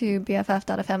listening to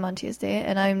BFF.FM on Tuesday,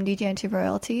 and I'm DJ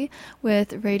Anti-Royalty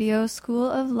with Radio School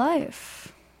of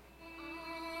Life.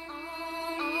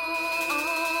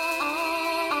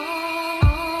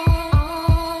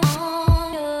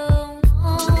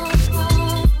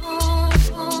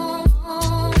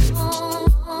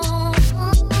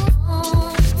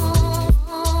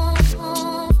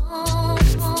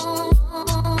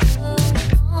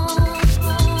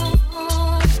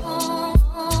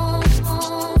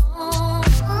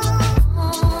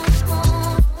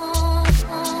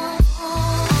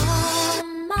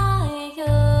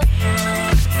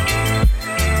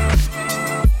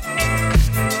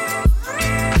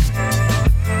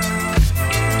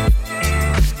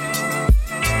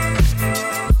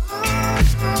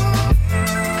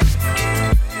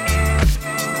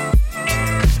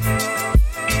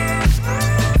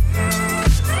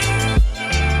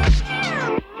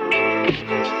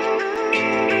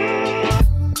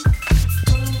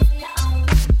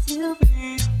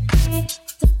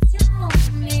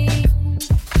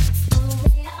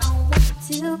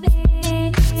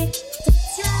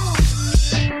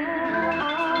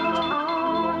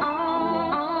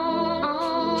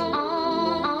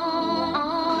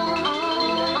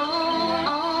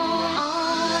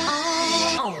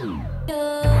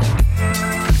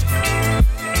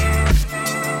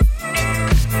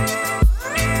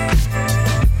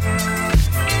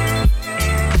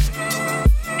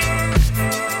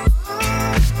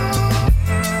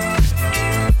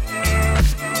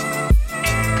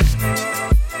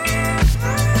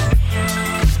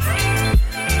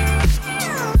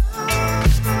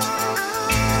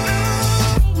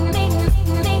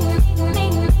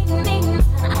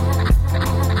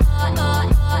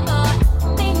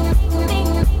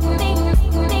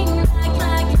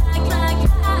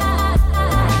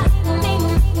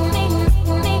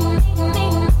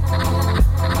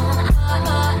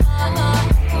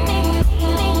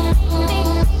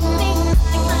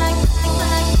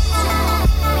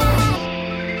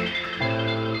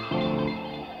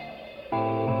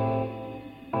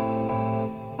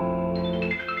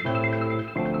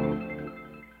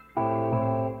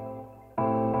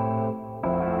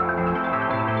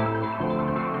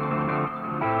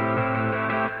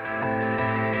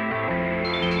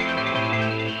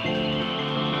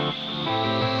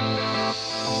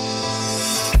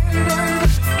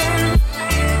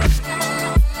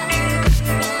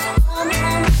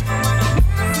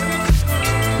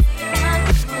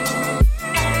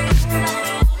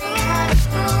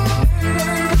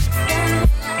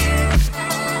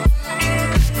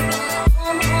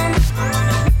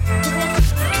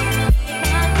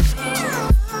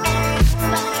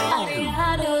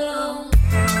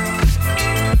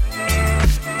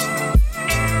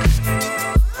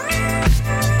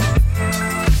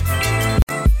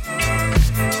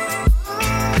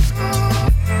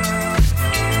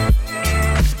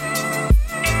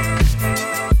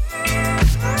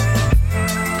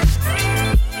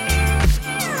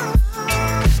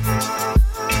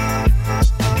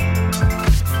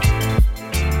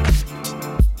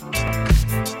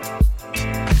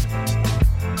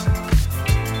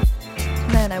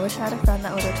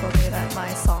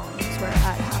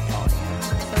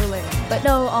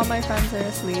 All my friends are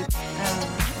asleep.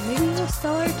 Maybe you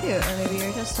still are too, or maybe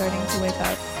you're just starting to wake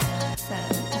up.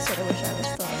 And I sort of wish I was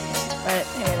still asleep. But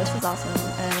hey, this is awesome,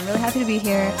 and I'm really happy to be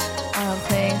here,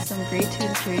 playing some great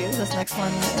tunes for you. This next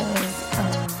one is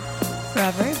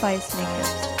Forever by Snake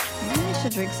Hips. Maybe I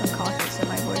should drink some coffee so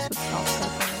my voice would stop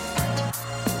suffering.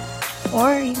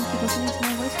 Or you can keep listening to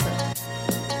my voice clip.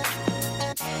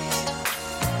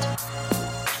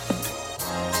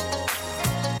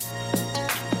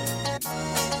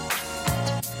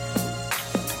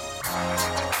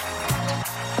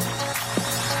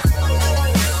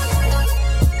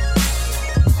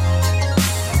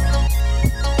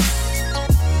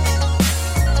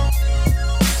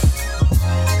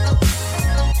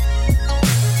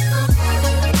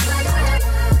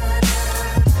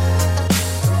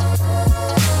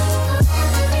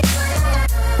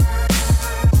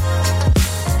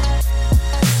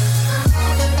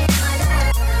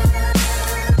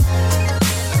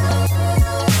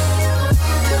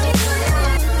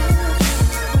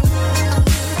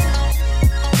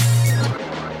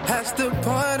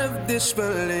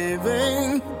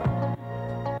 disbelieving.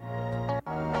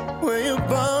 Way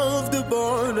above the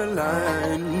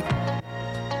borderline.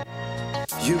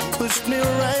 You pushed me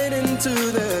right into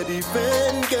the deep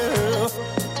end, girl.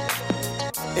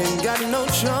 Ain't got no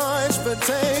choice but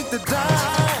take the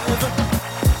dive.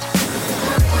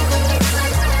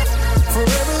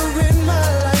 Forever in my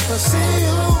life I see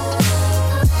you.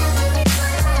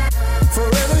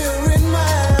 Forever you're in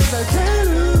my eyes, I can't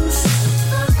lose.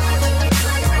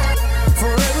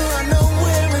 Forever I know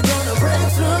where we're gonna break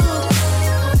through.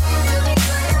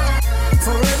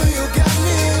 Forever you got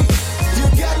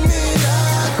me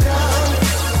locked down.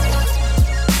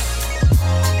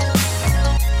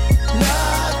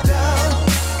 Locked down.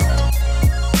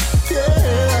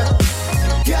 Yeah,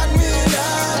 you got me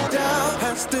locked down.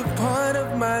 That's the part of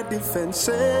my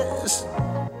defenses.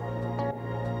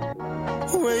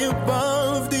 Way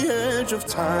above the edge of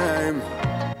time.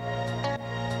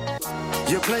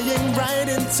 You're playing right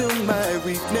into my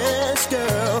weakness,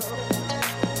 girl.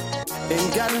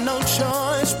 Ain't got no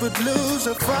choice but lose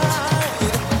a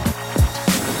fight.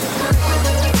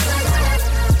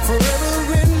 Forever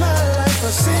in my life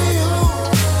I see you.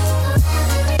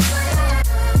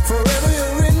 Forever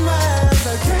you're in my eyes,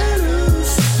 I can't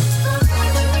lose.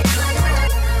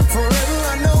 Forever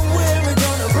I know where we're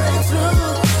gonna break through.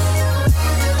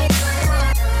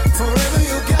 Forever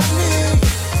you got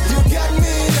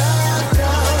me locked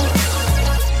down.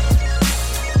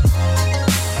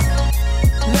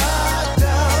 Locked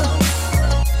down.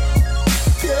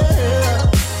 Yeah,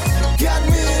 you got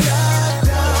me locked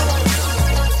down.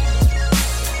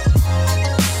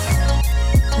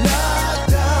 Locked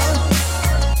down.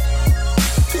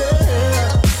 Yeah.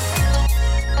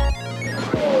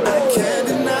 I can't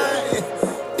deny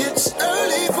it's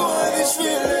early for these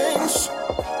feelings.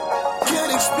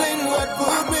 Can't explain what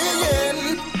put me in.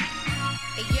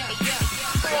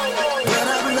 But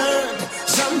I've learned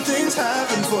some things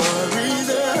happen for a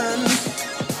reason.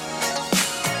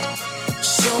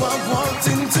 So I walked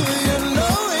into you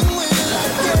knowing we'll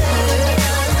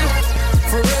again.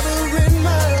 Forever in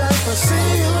my life I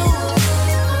see you.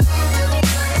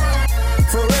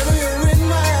 Forever you're in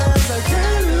my eyes, I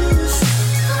can't lose.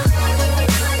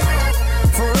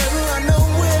 Forever I know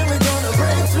where we're gonna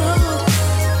break through.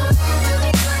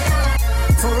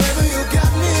 Forever you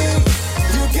got me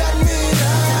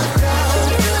locked down.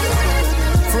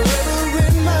 Forever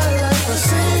in my life I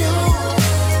see you.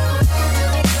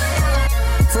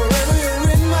 Forever you're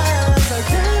in my eyes, I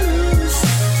can't lose.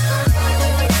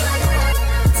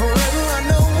 Forever I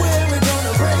know where we're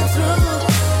gonna break through.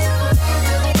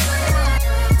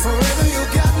 Forever you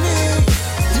got me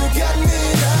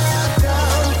locked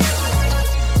down.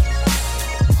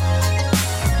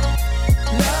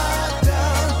 Locked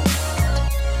down.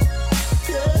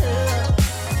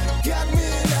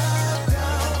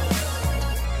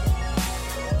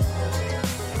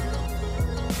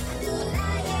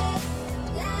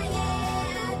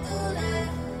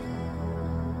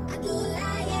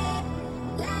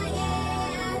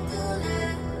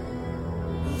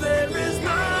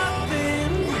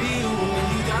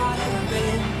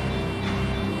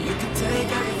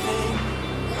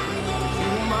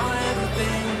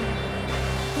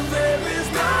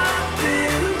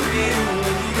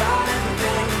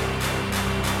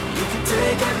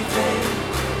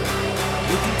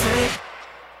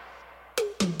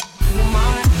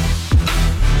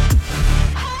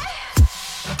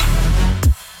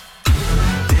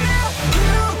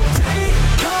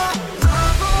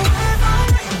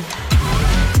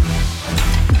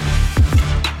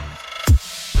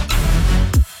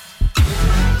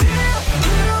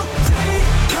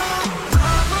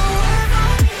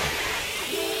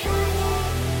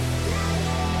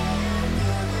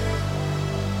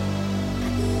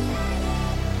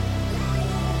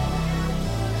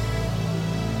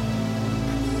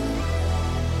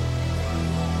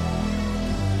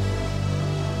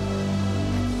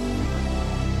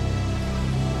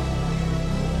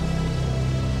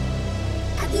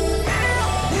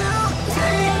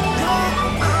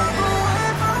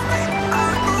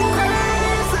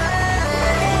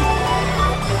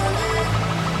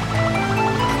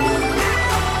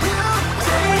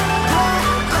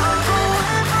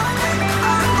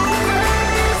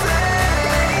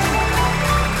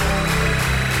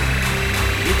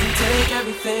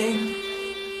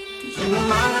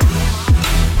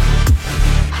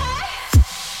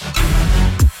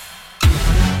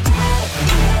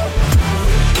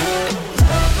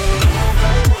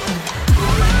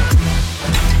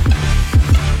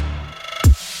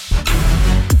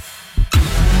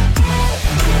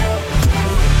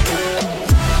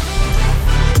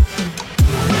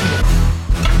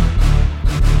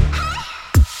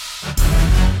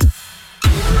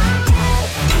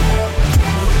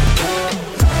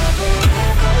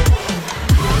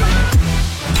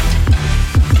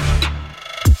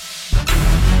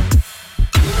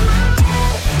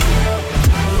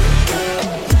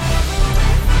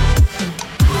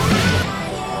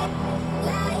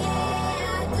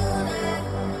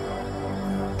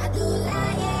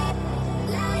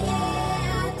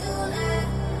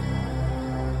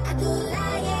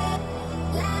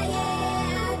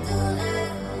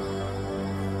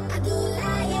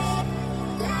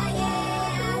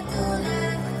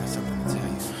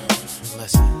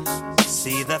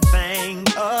 See, the thing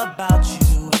about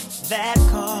you that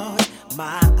caught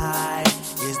my eye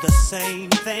is the same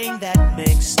thing that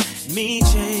makes me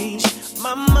change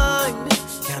my mind.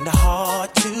 Kinda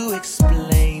hard to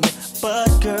explain, but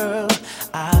girl,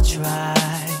 I'll try.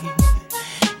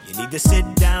 You need to sit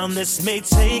down, this may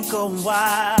take a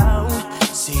while.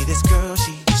 See, this girl,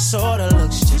 she sorta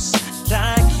looks just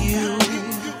like you.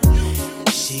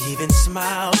 She even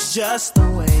smiles just the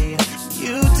way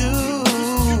you do.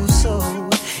 So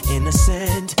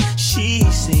innocent she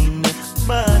seemed,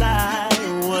 but I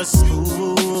was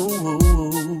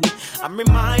fooled. I'm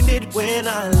reminded when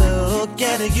I look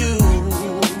at you,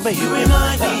 but you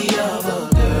remind me of a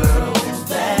girl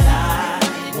that I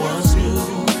once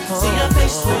knew. See her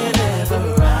face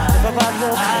whenever I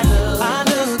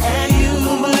look at you.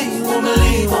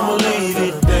 Won't believe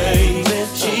it, baby.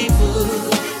 She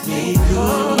put me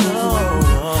through.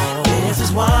 This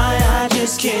is why I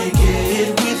just can't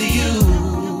get with you.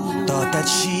 Thought that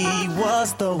she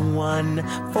was the one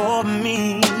for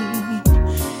me,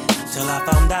 till I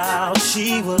found out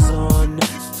she was on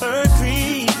her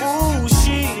creep. Ooh,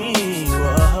 she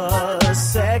was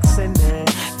sexing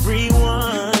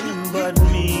everyone but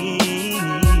me.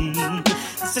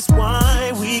 This is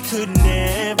why we could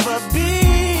never be.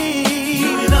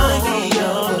 You and I be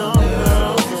no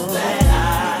girl that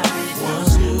I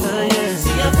once knew.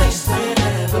 See her face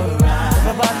whenever I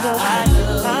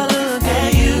look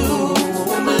at you.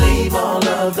 Won't believe all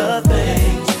of the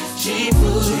things she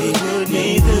put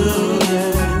me through.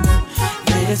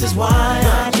 This is why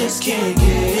I just can't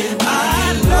get with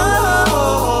you.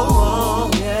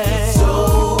 Know, yeah. It's so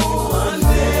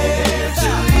unfair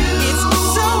to you. It's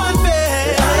so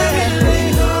unfair. I'm in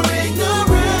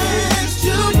ignorance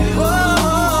to you.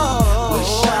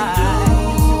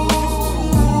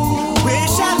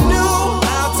 Wish I knew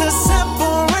how to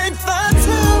separate the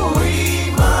two.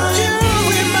 Remind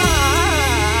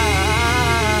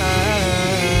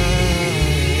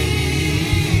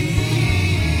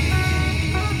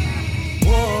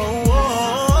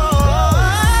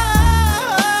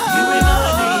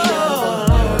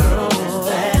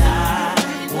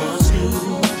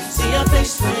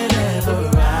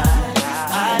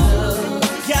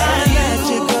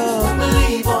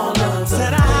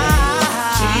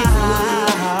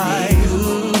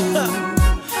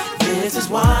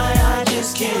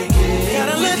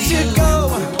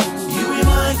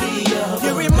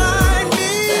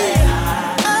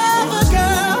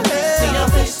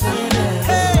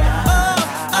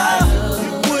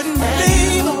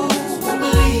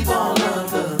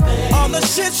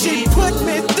she put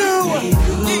me through.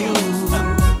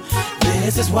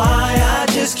 This is why I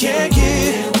just can't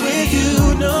get with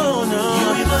you. No. You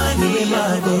remind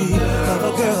me of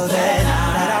a girl that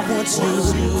I once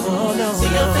knew. Oh no.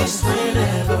 See your face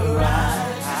whenever I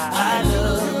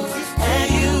look at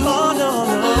you. Oh no.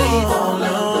 Believe all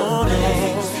of the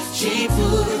things she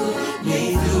put me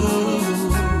through.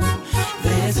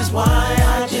 This is why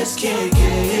I just can't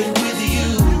get with you.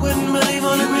 Wouldn't believe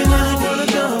all the remind me of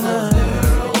a girl that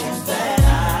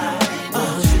I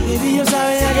baby, I'm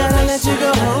sorry, I gotta let you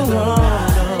go.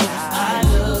 I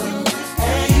look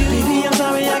at you. Baby, I'm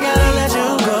sorry, I gotta let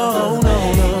you go. No.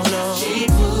 She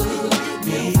put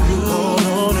me through.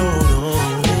 No.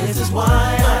 This is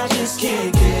why I just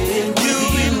can't get with you.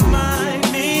 Remind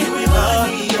me of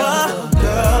a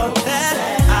girl that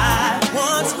I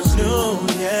once knew.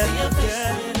 Yeah.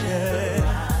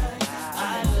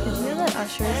 Did you know that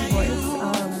Usher's voice,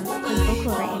 his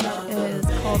vocal range is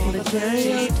called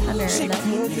luxurious tenor, and that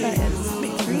means that it's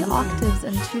 3 octaves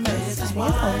and 2 notes. I think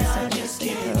it's always so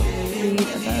interesting to read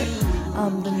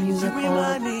about the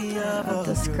musical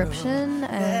description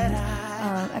and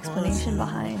explanation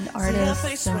behind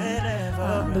artists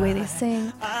and the way they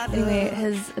sing. Anyway,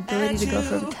 his ability to go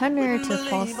from tenor to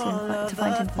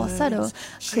fine-tuned falsetto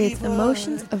creates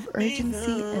emotions of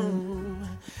urgency and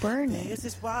burning.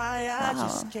 Wow,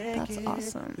 that's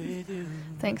awesome.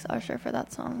 Thanks, Usher, for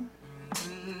that song.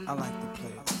 I like to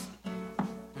play it.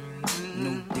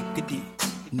 No diggity,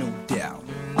 no doubt.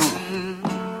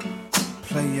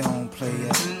 Play on, play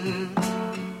it.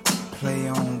 Play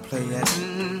on, play it.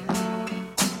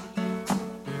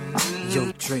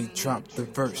 Yo, Dre, drop the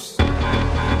verse.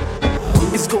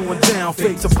 It's going down,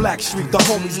 fade to Blackstreet. The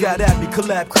homies got at me,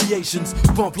 collab creations.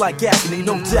 Bump like acne,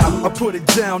 no doubt. I put it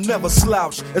down, never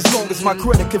slouch. As long as my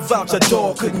credit can vouch, a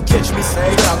dog couldn't catch me.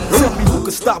 Say out. Tell me who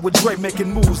could stop with Dre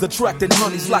making moves, attracting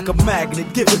honeys like a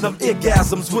magnet, giving them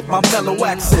orgasms with my mellow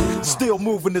accent. Still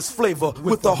moving this flavor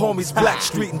with the homies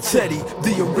Blackstreet and Teddy,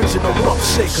 the original rump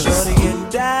shakers. Shorty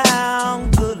get down,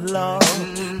 good lord.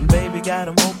 Baby got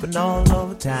 'em open all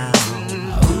over town.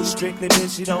 Strictly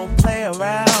bitch, she don't play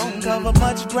around. Cover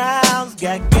much grounds,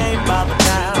 got game by the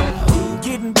town.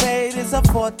 Getting paid is a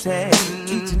forte,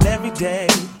 each and every day.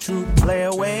 True play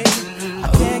away. I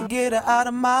can't get her out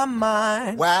of my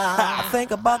mind. Wow. I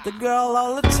think about the girl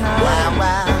all the time. Wow,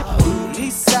 wow.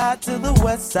 East side to the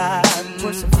west side,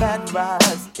 pushing fat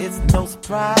rides, it's no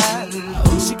surprise.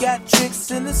 She got tricks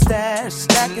in the stash,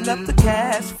 stacking up the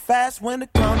cash, fast when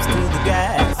it comes to the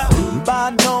gas. By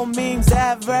no means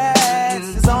average,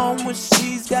 it's on when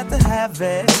she's got to have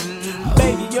it.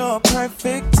 Baby, you're a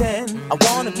perfect 10, I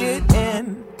wanna get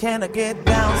in, can I get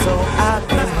down so I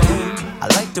can win? I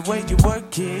like the way you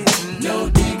work it, no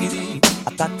diggity,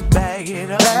 I got to bag it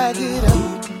up. Bag it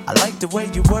up. I like the way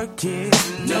you work it,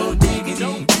 no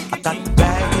diggity, I got to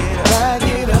bag it up. Bag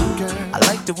it up, girl. I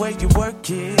like the way you work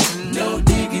it, no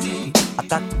diggity, I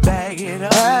got to bag it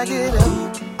up. Bag it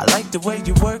up. I like the way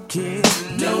you work it,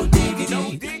 no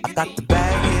diggity, I got to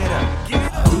bag it up.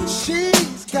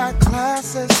 She's got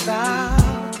class and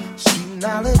style, street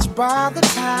knowledge by the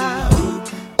pound.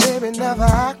 Baby never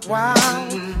act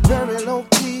wild, very low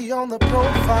key on the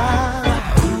profile.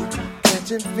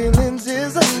 Catching feelings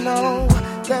is a no.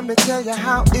 Let me tell you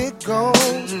how it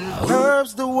goes.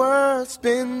 Curves the word,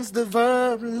 spins the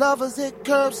verb. Lovers it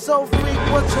curves so freak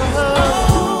what you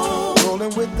heard.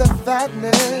 Rolling with the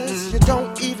fatness, you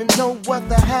don't even know what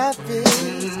the half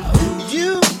is.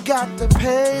 You got to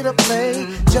pay to play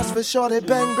just for shorty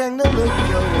bang bang to look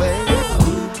your way.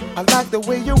 I like the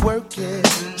way you work it,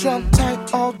 trump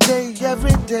tight all day,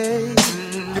 every day.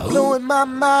 You're blowing my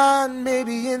mind,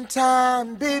 maybe in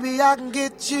time, baby, I can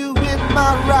get you in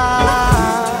my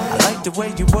ride. I like the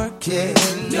way you work it,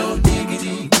 no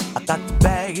diggity, I got to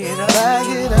bag it up. Bag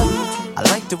it up. I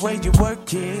like the way you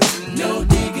work it, no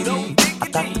diggity, I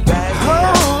got to bag it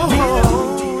up.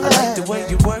 I like the way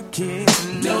you work it,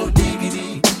 no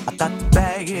diggity, I got to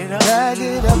bag it up. Bag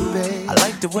it up, babe. I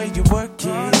like the way you work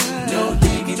it, no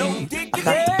diggity, I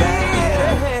got to bag it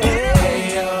up.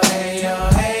 Hey yo, hey yo,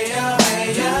 hey yo, hey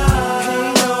yo.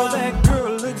 Hey yo, that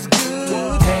girl looks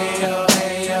good. Hey yo,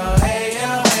 hey yo, hey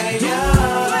yo, hey yo.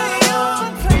 Play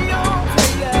on, play on,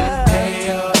 play on. Hey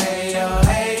yo, hey yo,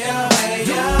 hey yo, hey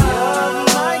yo. You're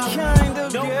my kind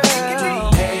of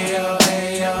girl. Hey yo,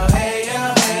 hey yo, hey yo,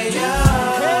 hey yo.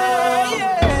 Hey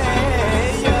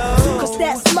yo. Cause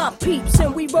that's my peeps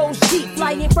and we roll deep.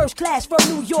 Flying first class from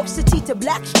New York City to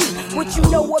Blackstreet. What you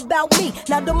know about me?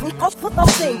 Now the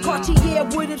thing, Cartier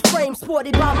wooded frame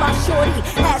sported by my shorty.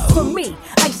 As for me,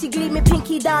 icy gleaming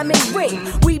pinky diamond ring.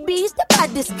 We bees to buy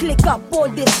this click up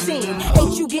on this scene.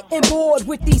 Ain't you getting bored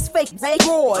with these fake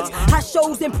awards? How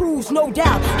shows improves, no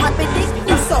doubt. I've been thinking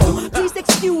you so. Please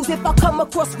excuse if I come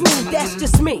across rude, that's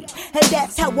just me. And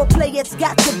that's how a player's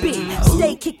got to be.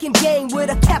 Stay kicking game with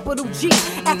a capital G.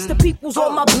 Ask the peoples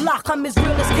on my block, I'm as real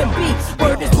as can be.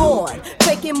 Word is born,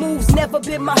 faking moves never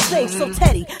been my thing. So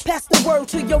Teddy, pass the word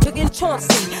to your nigga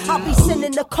Chauncey. I'll be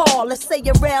sending a call, let's say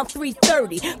around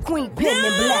 3:30. Queen Pen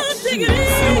and Black Sheep. I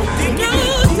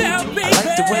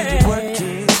like the way you work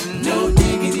it, no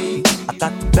diggity, I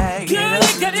got to bag it up. I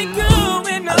like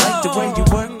the way you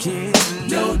work it,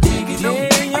 no diggity, I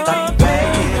got to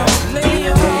bag it up. I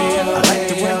like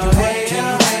the way you work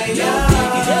it, no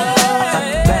diggity, I got to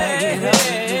bag it up.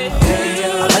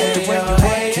 I like the way you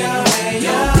work it,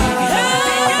 no diggity, I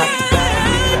got to bag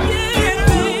it up.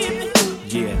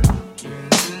 Yeah,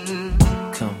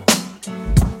 come on.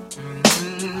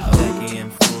 Becky in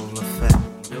full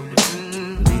effect,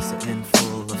 Lisa in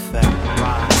full effect,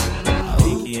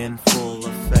 Pinky in full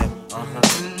effect,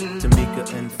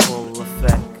 Tamika in full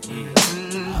effect,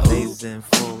 Lazy in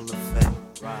full effect.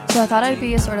 So I thought I'd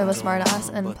be sort of a smartass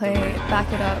and play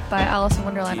Back It Up by Alice in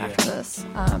Wonderland after this,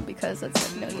 because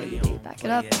it's like, no diggity, back it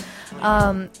up.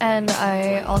 And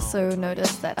I also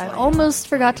noticed that I almost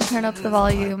forgot to turn up the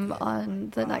volume on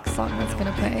the next song that's going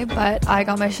to play, but I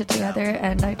got my shit together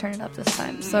and I turned it up this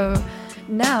time. So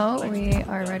now we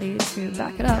are ready to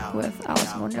back it up with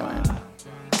Alice in Wonderland.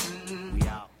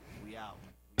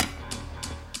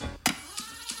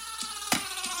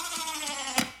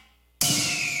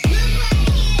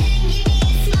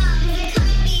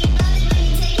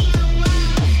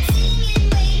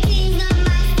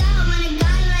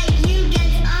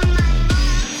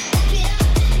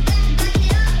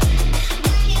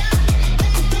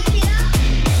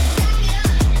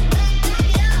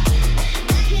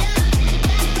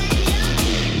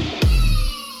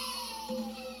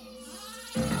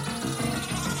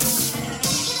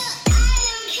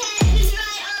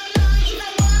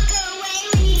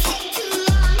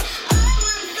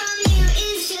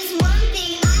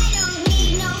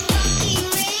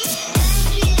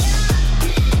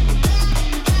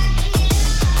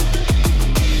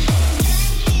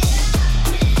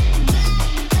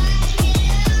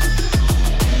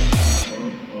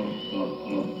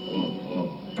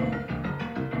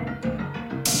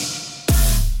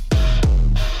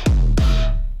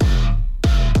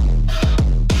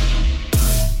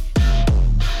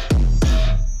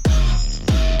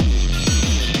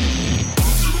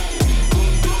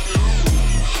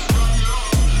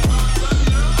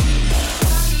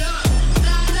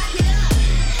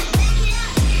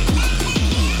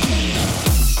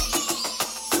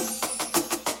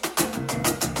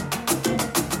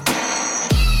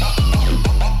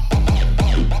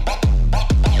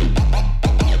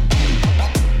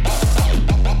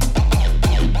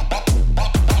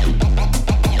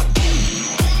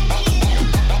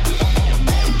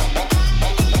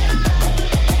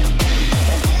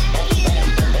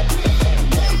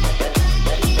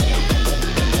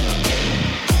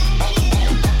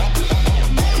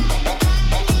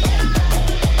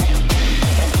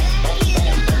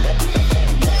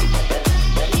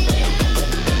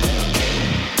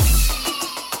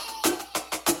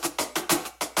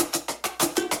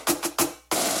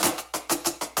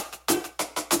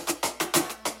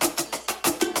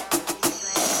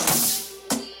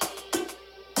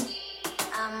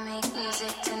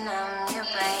 music to numb your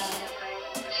brain.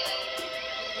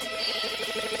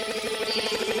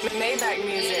 Maybach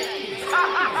music.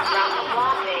 Round the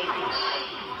block, baby.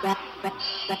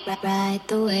 Ride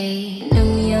the wave.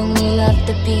 New young, we love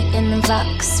the beat in the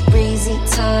vox. Breezy,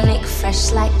 tonic,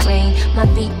 fresh like rain. My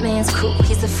beat man's cool,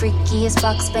 he's the freakiest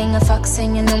box banger. Fox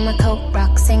hanging on my coat,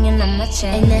 rocks hanging on my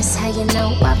chain. And that's how you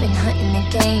know I've been hunting the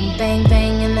game. Bang,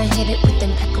 bang, and I hit it with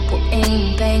impeccable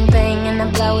aim. Bang, bang, and I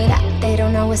blow it up. They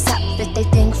don't know what's up if they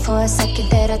think for a second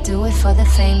that I do it for the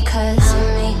fame. Cause I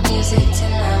make music to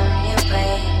numb your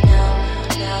brain. Numb,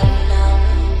 numb, numb.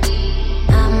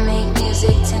 I make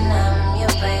music to numb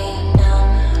your brain.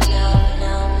 Numb, numb,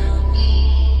 numb.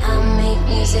 I make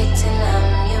music to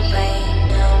numb your brain.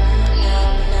 Numb,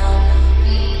 numb, numb.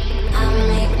 I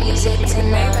make music to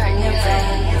numb your brain.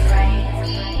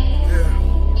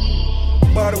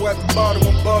 Bottle after bottle,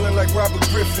 I'm ballin' like Robert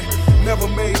Griffin. Never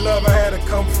made love, I had to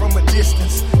come from a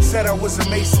distance. Said I was a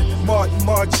Mason, Martin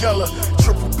Margiela.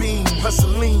 Triple beam,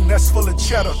 hustling, that's full of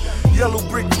cheddar. Yellow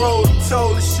brick road, I'm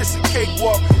told it's just a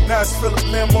cakewalk. Now it's Philip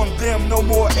Lim on them, no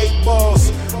more 8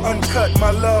 balls. Uncut,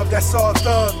 my love, that's all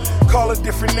thug. Call it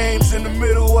different names in the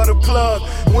middle of the plug.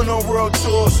 Went on world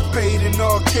tours, paid in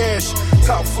all cash.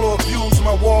 Top floor views,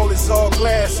 my wall is all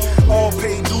glass. All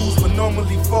paid dues, but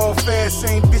normally fall fast.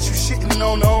 Same bitch you shitting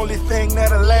on, the only thing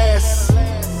that'll last.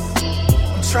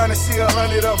 I'm trying to see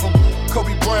 100 of them.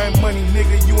 Kobe Bryant money,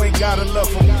 nigga, you ain't gotta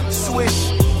love them.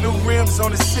 Swish, new rims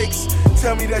on the 6.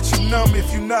 Tell me that you numb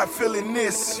if you not feeling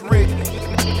this. Rick.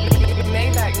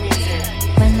 Maybach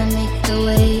music. When I make the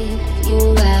wave,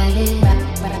 you ride it.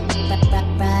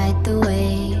 Ride the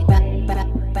wave.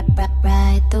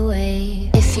 Ride the wave.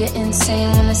 If you're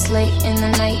insane when it's late in the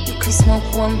night, you could smoke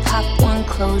one, pop one,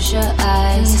 close your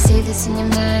eyes. And you say this in your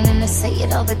mind, and I say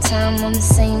it all the time. I'm the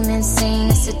same insane,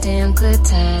 it's a damn good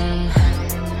time.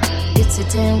 It's a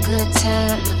damn good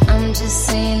time. I'm just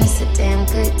saying it's a damn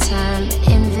good time.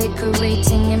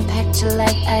 Invigorating, impact you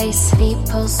like ice. Beat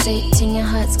pulsating, your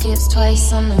heart skips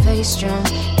twice on the bass drum,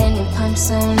 and it pumps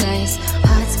so nice.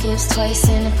 Heart skips twice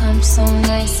and it pumps so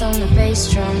nice on the bass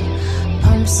drum.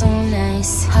 Pumps so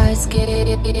nice. Hearts get it,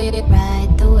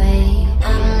 ride the wave.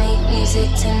 I make music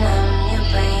to numb your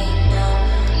brain. Numb,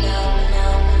 numb,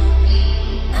 numb.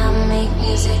 I make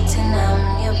music to numb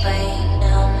your brain.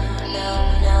 Numb, numb,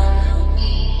 numb.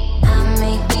 I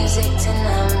make music to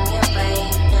numb your brain.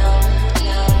 Numb,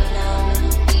 numb, numb.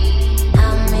 I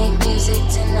make music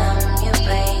to numb your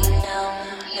brain. Numb,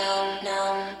 numb,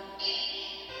 numb.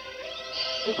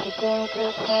 It's a damn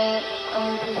good time.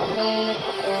 I'm just saying it's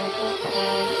a damn good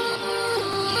time.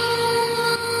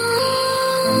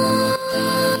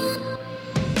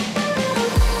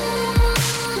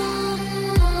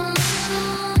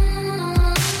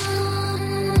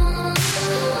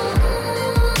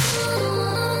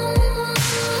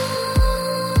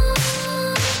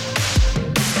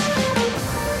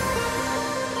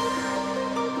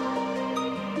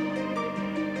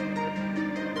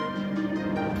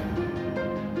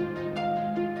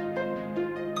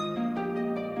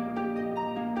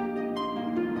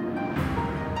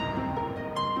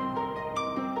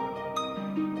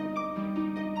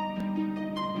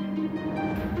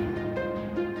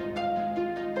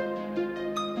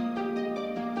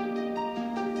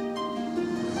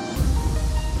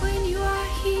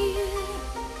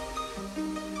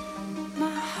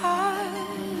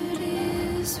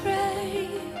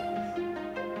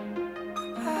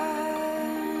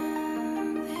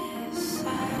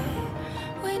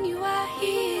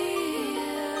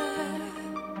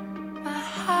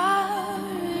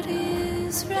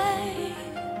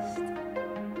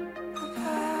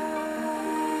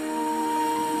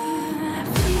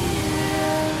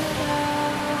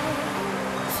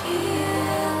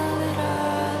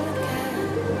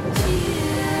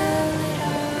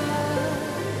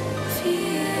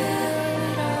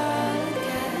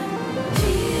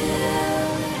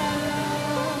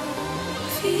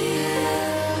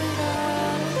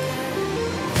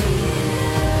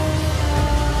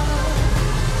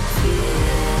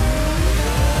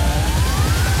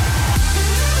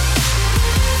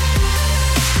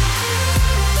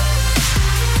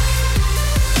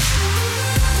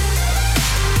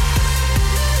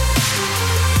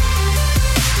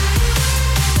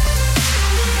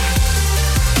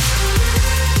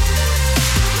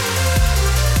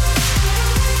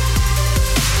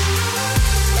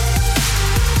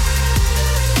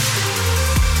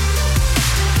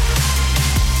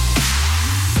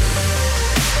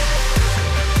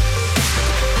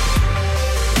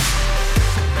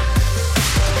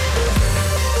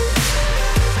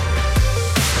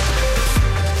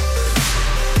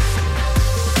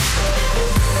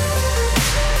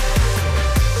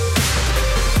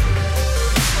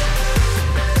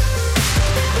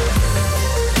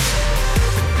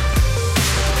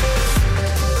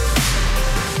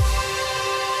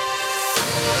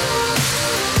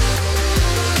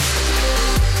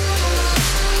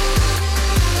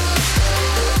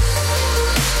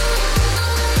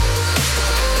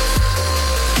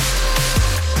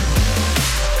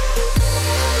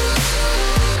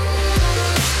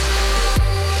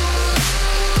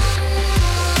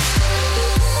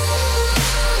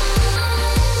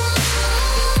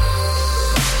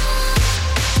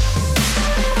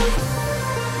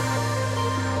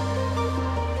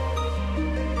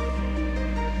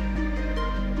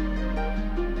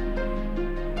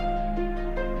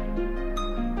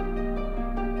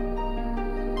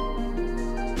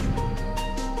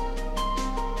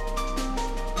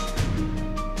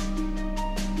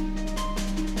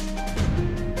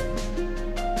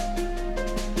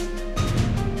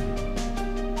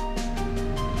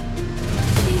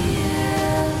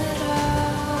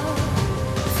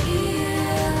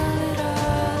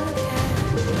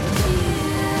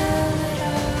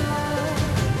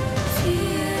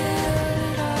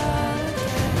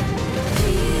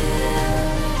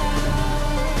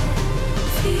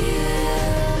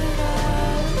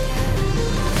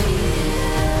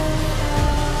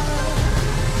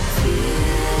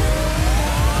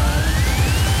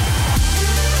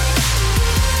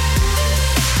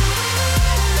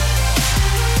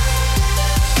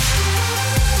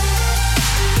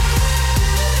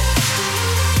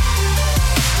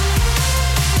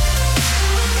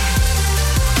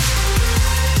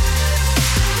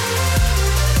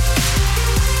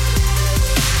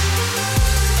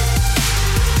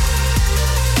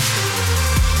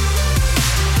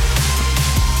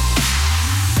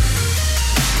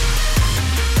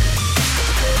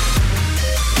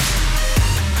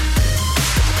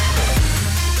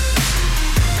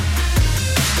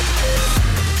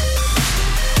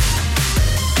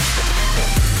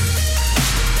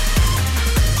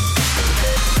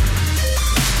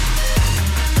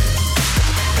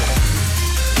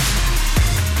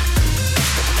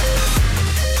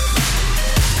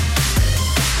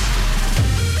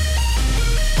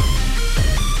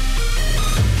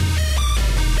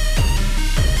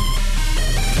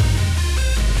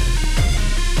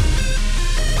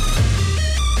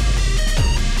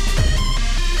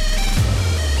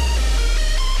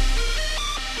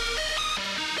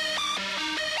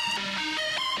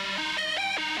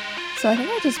 So I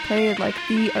think I just played like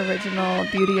the original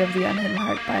Beauty of the Unhidden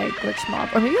Heart by Glitch Mob.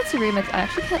 Or maybe it's a remix. I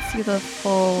actually can't see the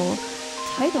full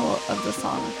title of the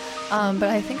song. But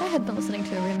I think I had been listening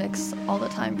to a remix all the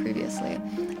time previously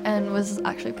and was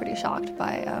actually pretty shocked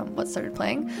by what started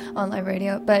playing on live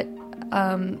radio. But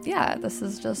yeah, this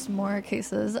is just more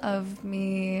cases of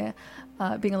me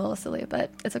being a little silly,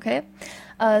 but it's okay.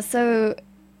 So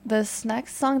this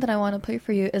next song that I want to play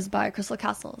for you is by Crystal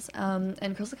Castles.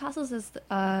 And Crystal Castles is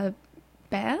a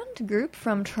band group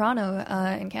from Toronto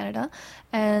in Canada.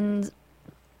 And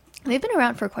they've been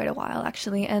around for quite a while,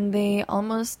 actually, and they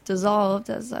almost dissolved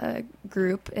as a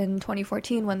group in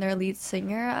 2014 when their lead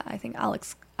singer, I think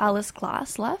Alice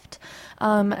Glass, left.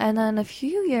 And then a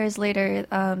few years later,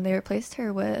 they replaced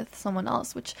her with someone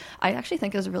else, which I actually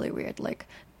think is really weird. Like,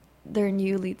 their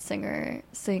new lead singer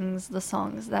sings the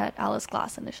songs that Alice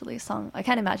Glass initially sung. I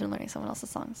can't imagine learning someone else's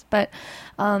songs. But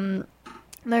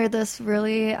they're this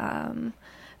really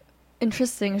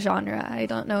interesting genre. I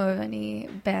don't know of any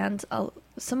band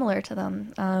similar to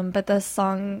them. But this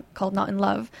song called Not in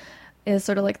Love is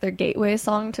sort of like their gateway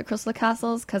song to Crystal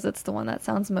Castles because it's the one that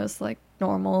sounds most like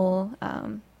normal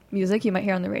music you might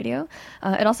hear on the radio.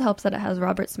 It also helps that it has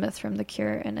Robert Smith from The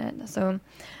Cure in it. So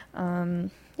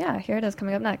yeah, here it is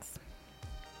coming up next.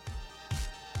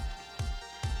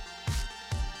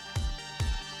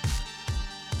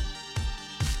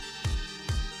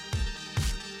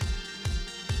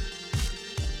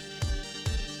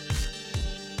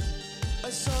 I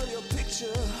saw your picture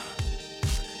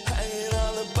hanging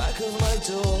on the back of my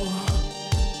door.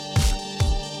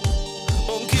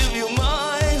 Won't give you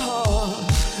my heart.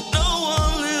 No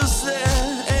one lives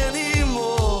there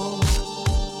anymore.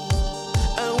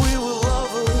 And we were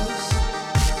lovers.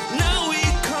 Now we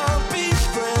can't be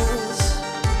friends.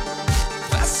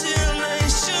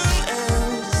 Fascination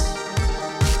ends.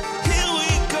 Here we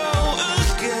go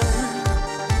again.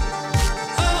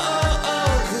 Oh, oh,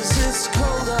 oh, 'cause it's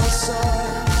cold outside.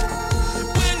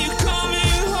 When you're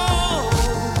coming home,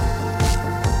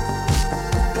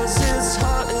 'cause it's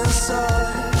hot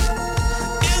inside.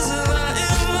 Isn't that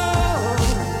in love?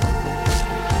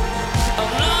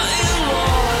 I'm not in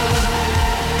love.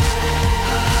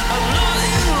 I'm not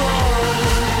in love.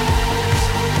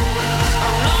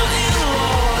 I'm not in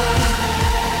love.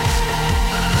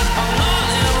 I'm not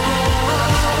in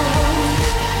love.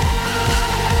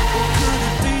 Could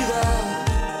it be that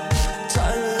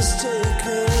time has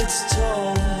taken its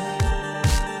toll?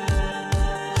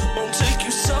 Won't take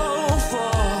you so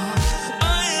far.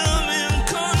 I am in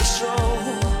control.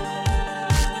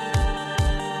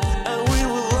 And we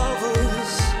were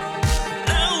lovers.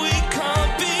 Now we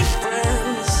can't be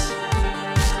friends.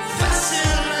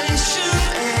 Fascination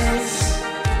ends.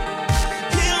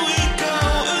 Here we go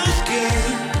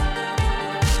again.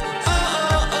 Oh,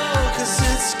 oh, oh, 'cause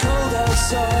it's cold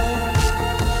outside.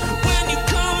 When you're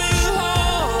coming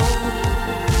home,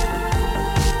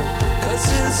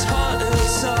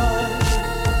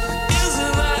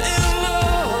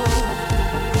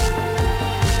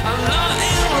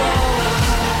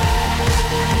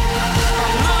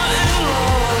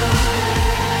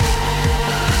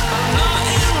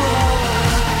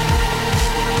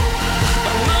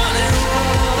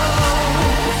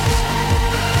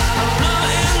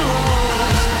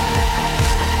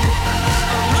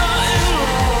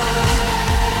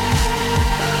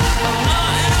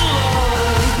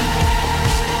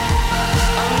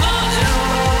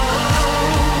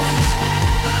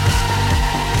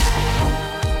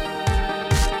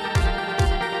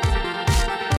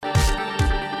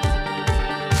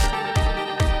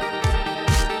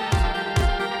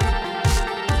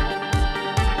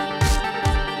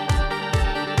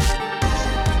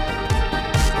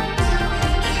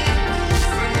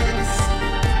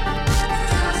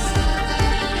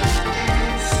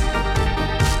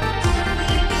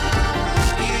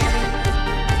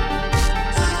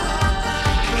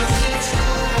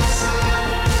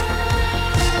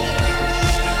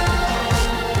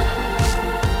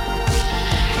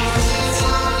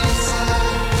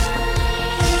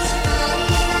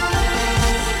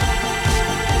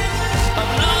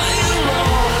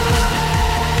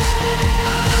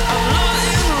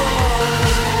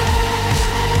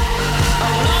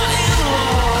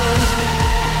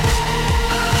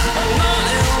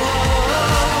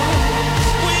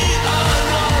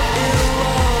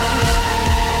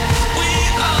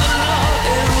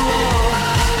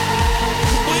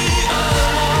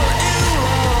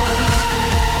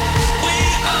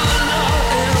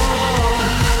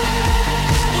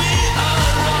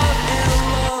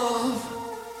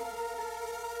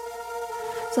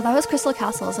 So that was Crystal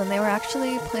Castles, and they were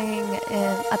actually playing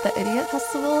at the Idiot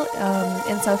Festival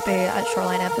in South Bay at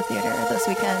Shoreline Amphitheater this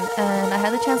weekend, and I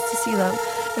had the chance to see them.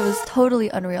 It was totally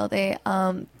unreal. They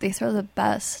throw the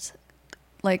best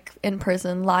like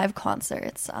in-person live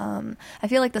concerts. I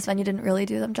feel like this venue didn't really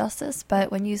do them justice, but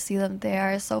when you see them, they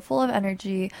are so full of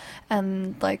energy,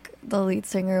 and like the lead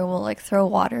singer will like throw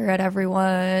water at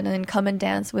everyone and come and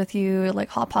dance with you, like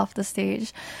hop off the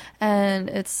stage, and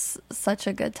it's such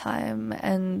a good time.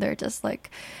 And they're just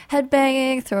like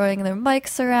headbanging, throwing their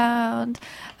mics around.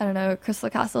 I don't know,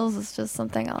 Crystal Castles is just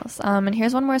something else. And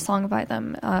here's one more song by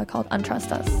them called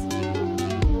Untrust Us.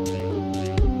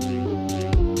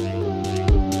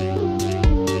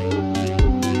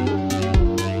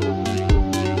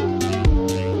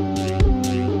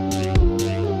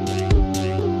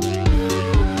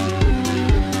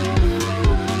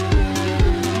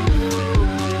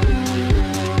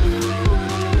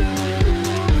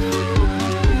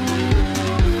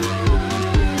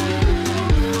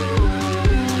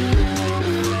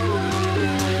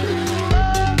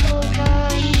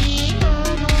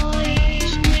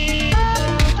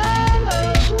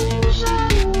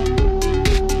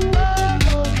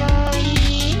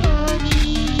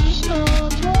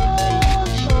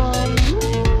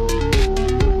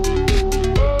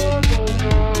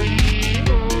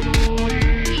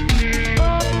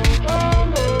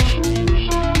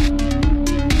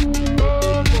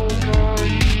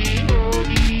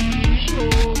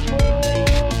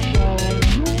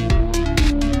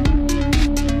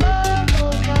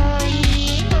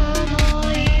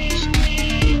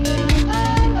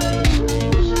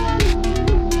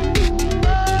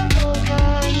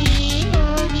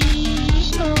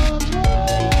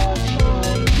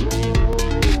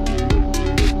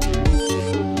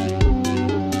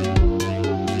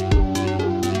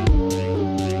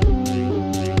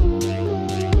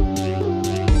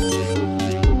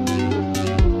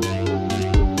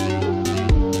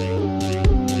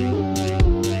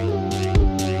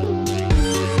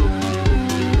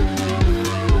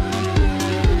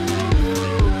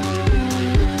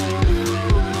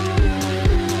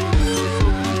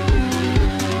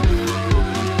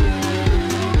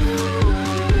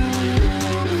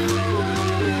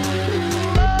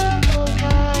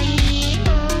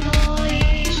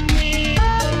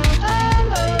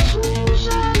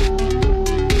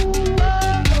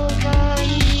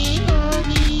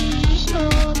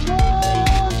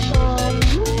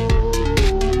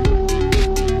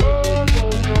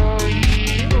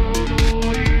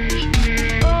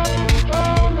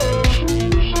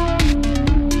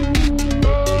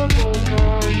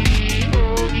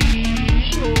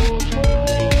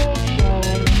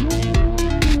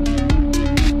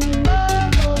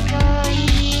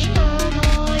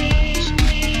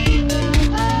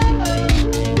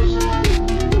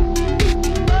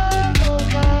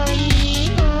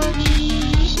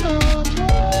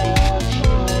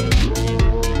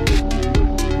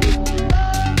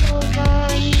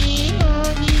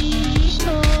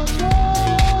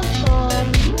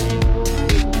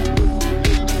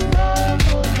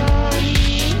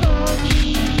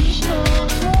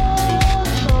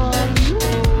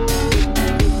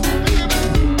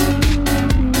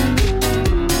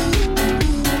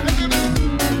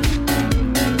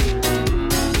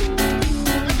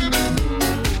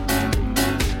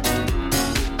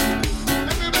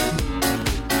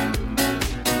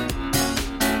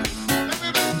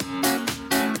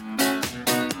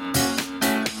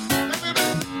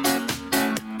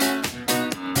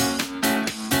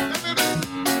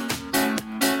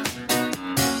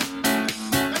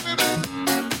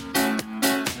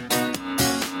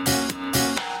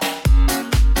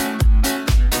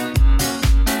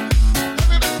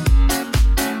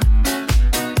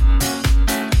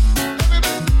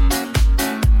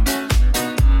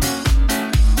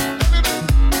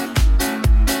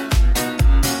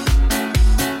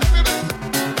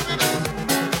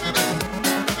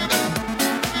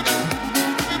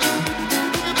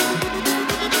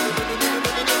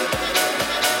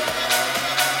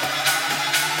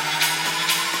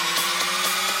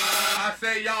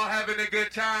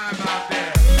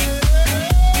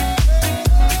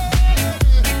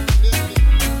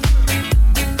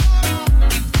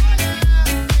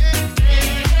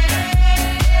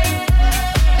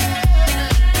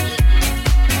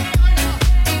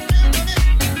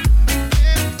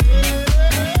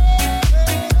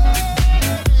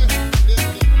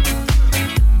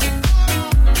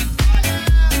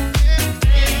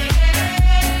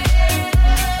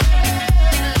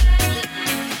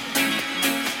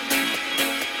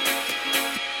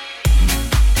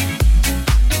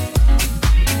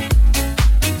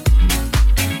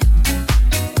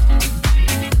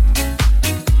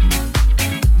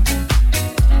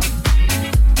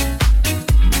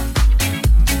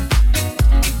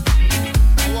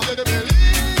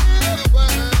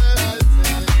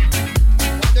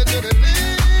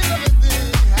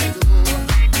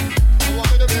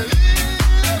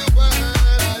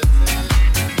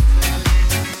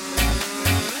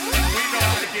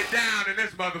 get down in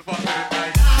this motherfucker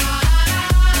tonight.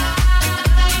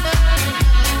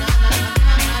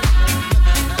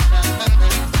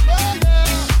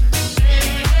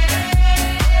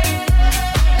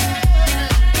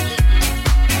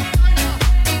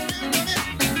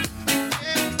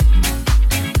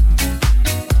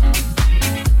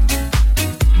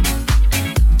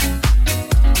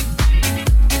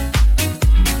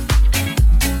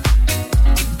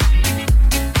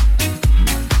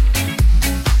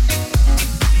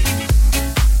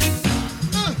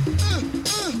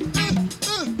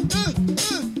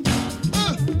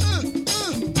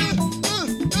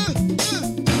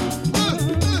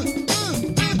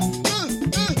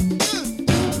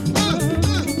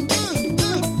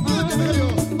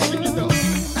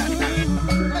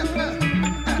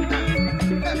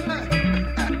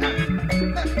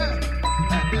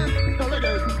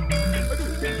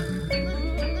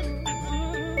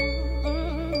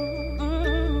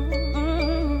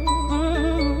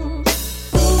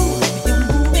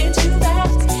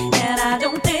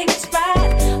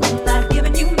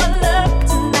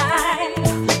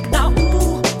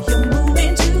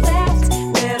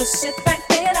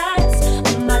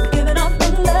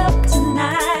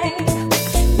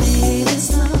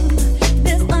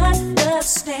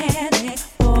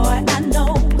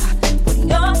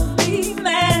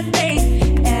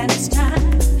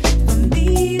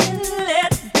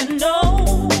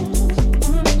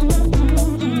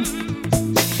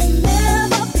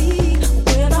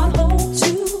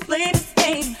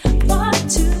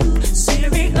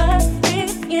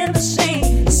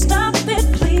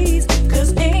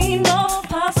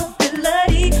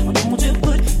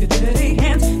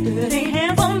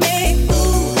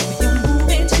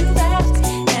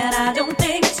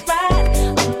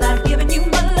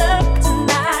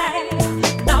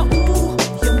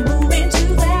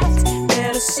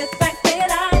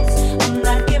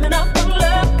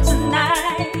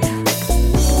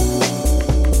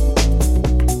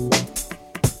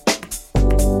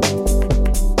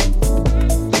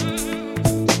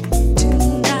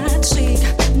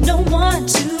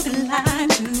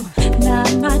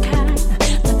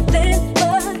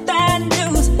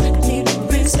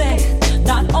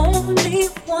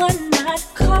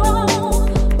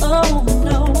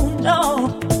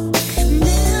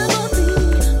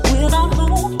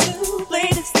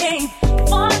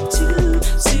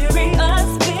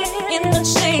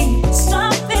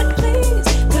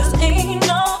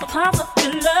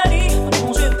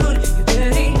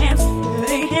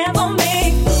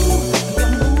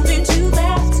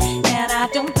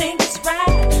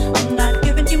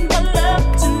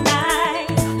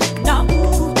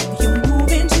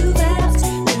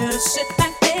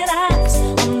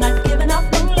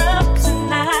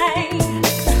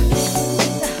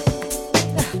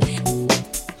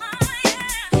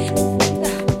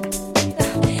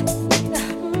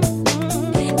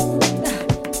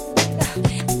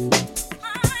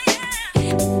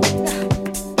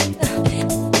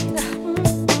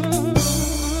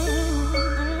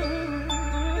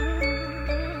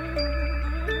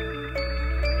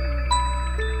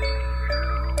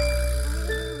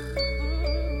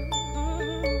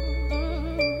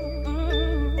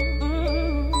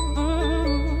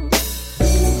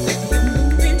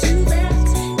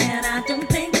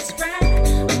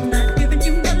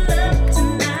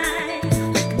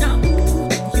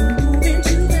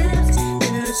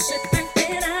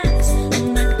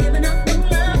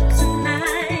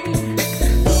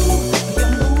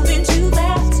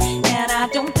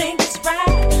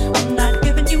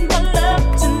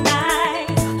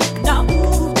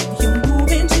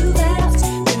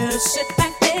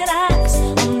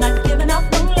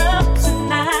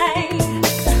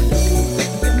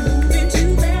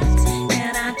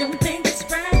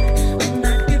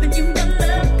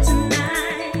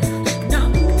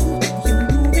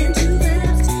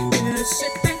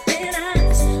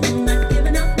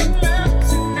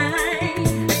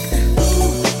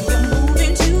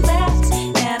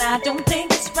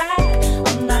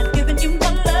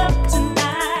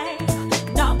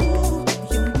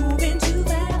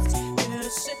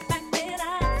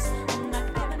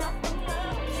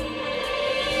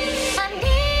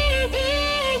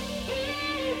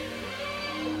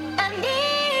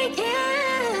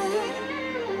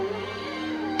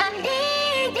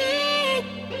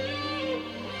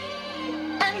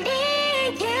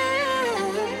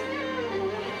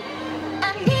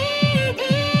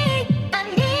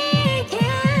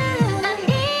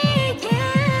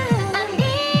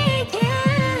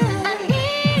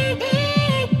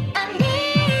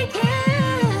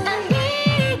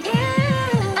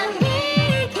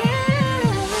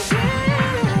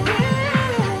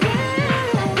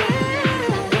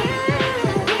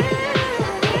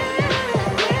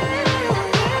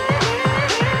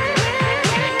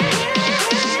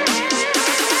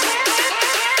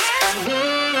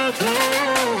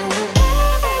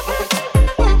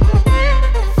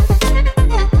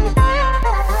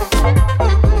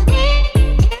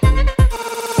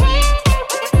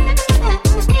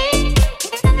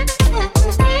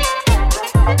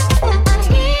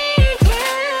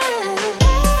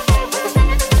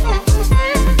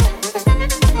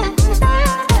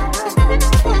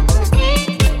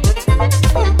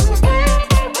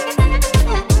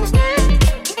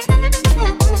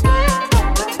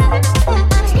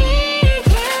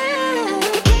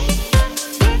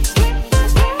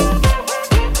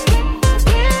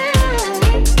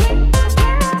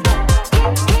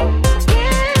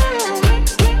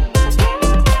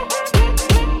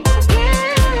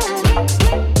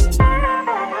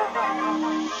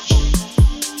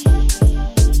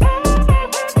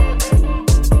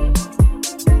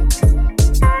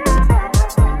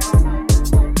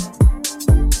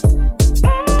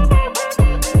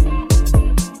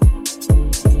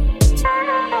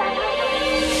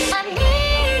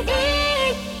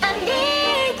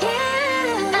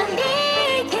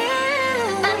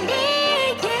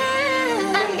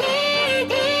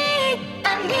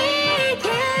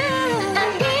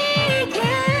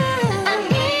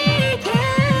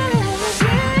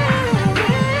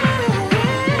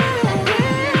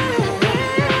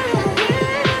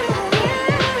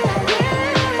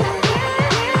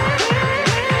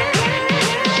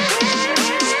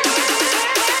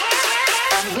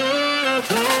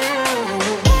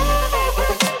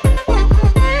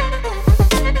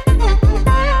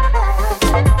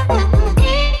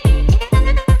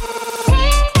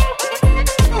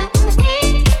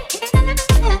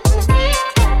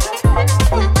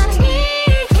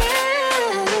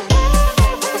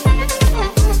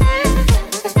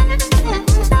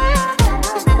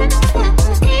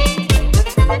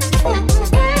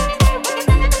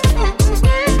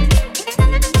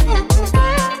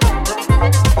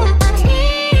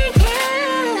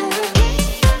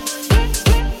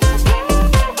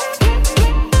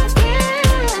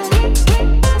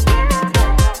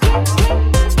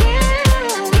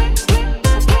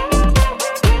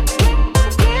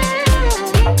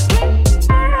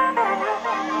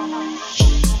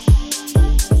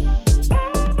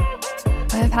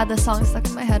 Had this song stuck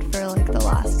in my head for like the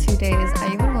last 2 days.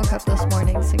 I even woke up this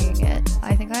morning singing it.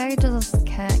 I think I just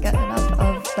can't get enough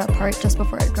of that part just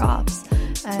before it drops.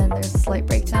 And there's a slight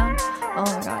breakdown. Oh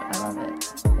my god, I love it.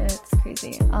 It's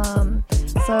crazy.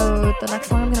 So the next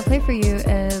song I'm gonna play for you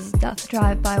is Death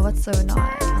Drive by What's So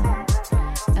Not.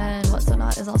 And What's So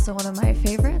Not is also one of my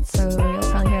favorites, so you'll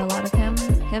probably hear a lot of him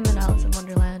and Alice in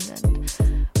Wonderland, and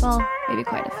well, maybe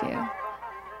quite a few.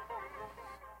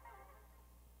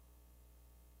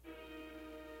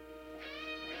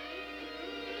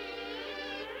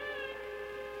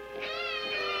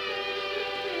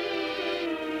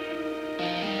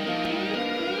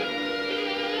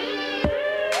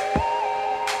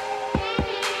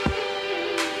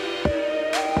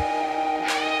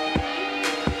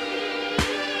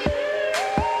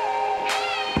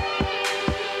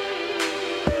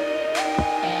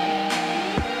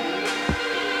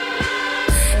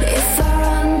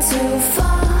 Too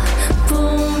far,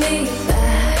 pull me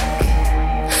back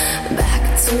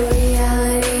to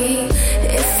reality.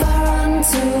 If I run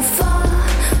too far,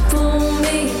 pull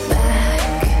me back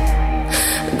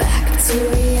to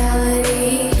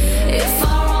reality. If I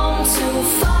run too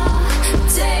far,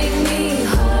 take me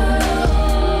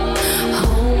home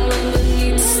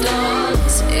underneath the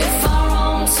stars. If I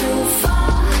run too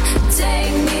far,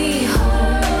 take me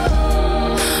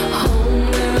home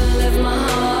where I left my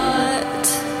heart.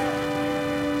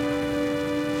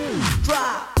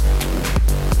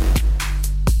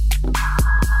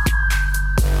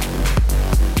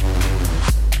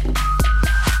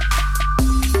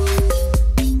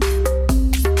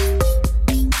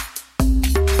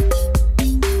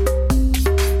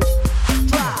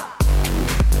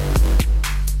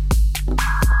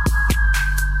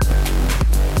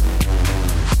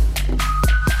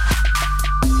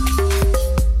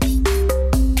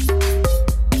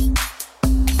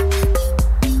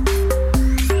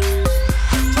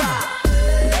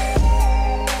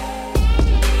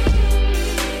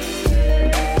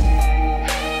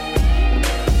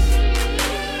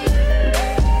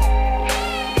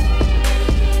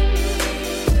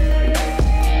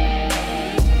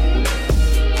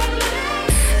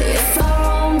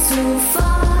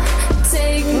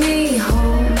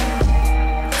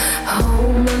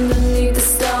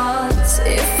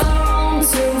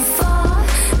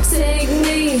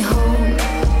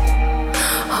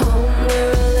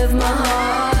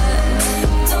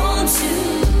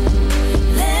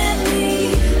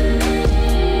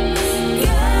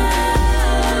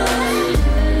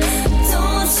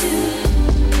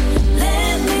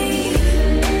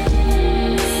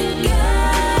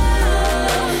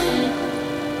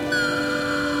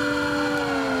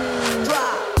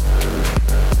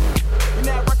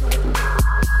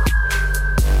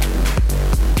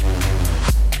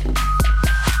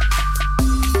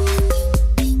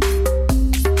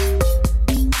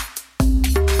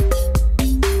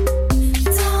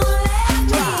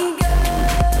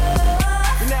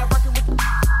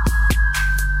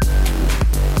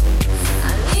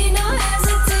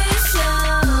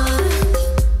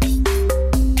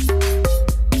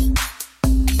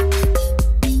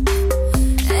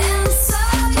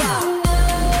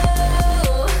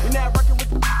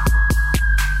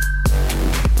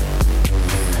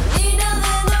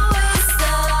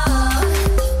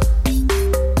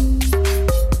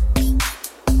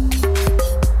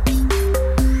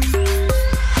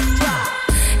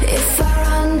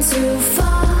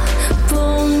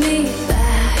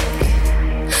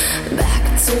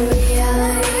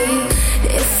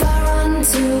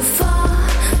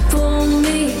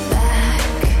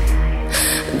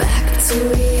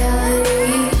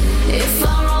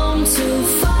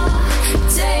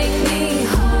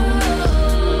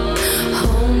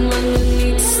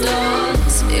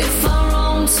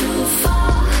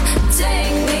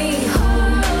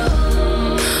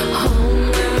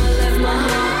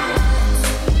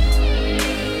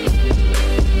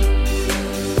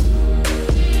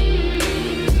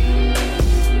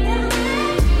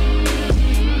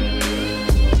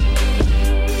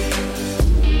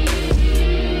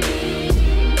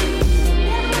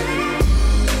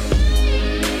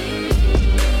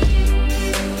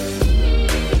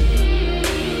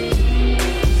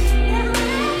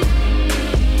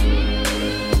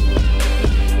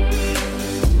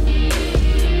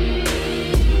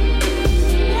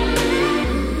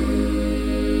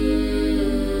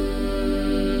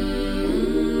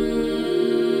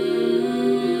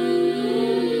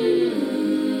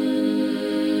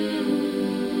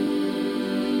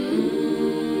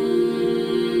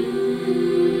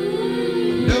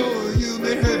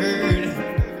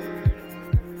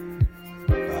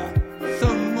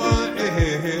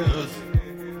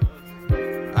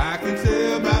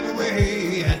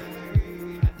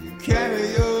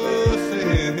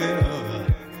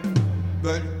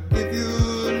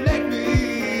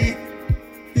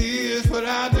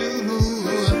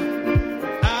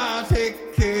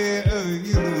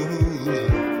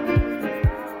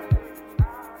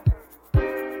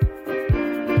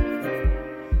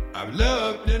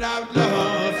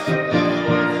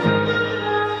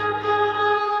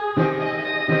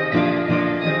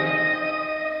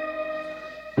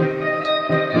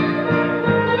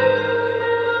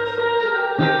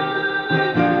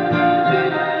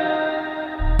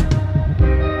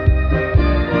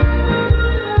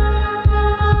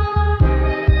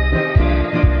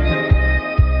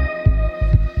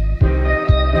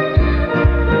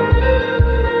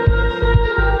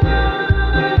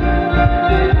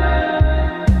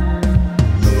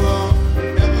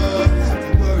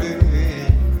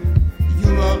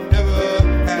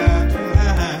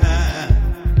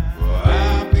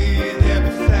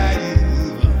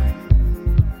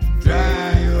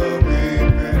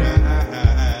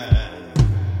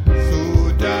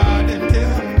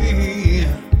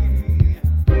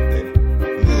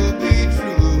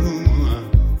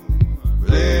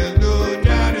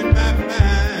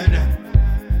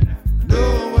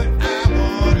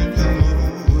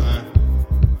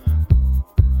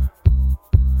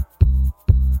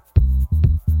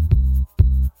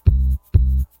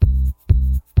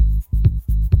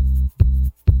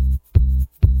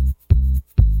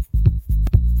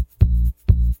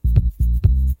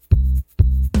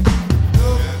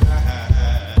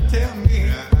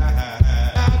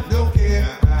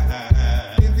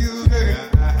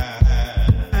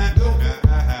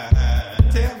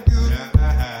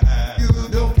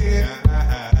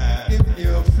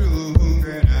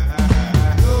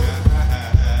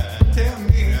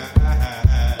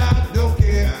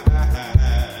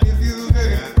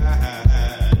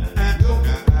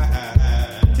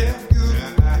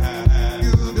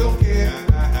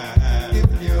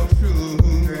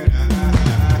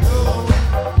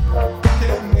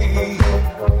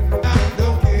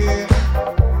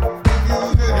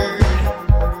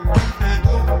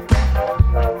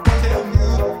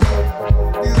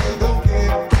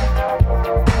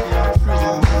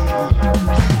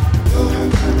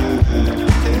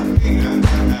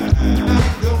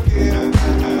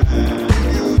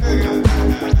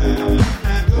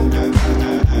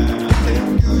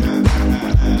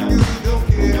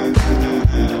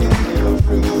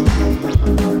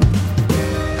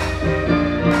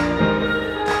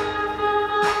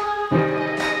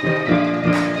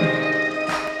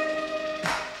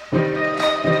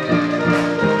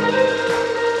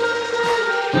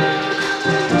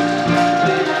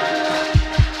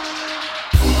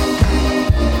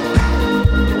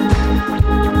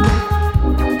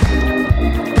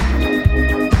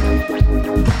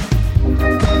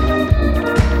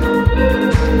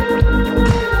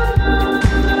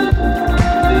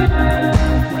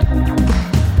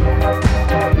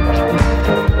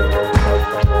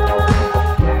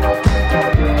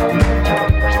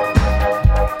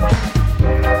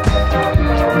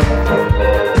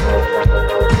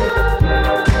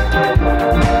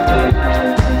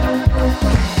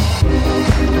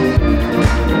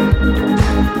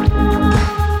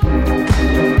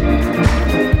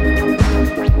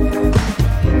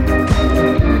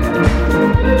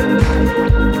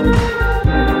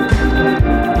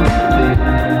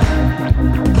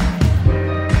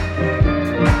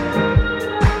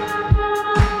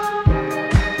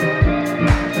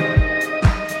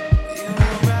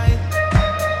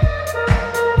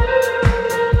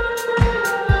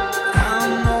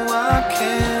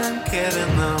 get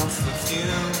enough of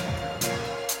you.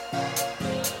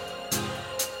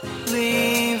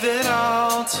 Leave it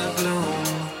all to bloom.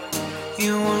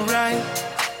 You were right.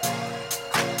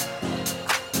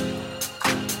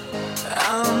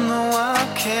 I know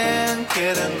I can't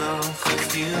get enough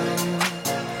of you.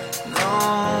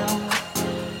 No,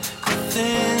 the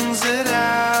things that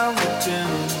I would do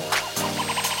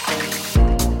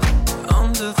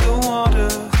under the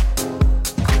water.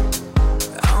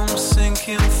 I'm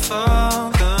sinking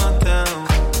further down,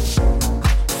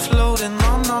 floating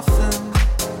on nothing.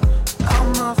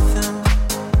 I'm nothing.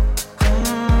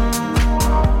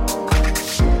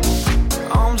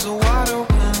 Arms are wide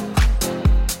open.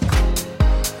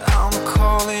 I'm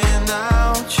calling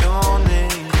out your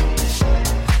name,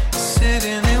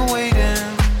 sitting and waiting.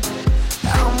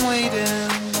 I'm waiting.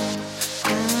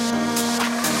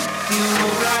 You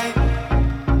were right.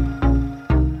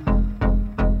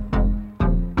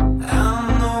 I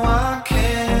know I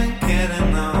can't get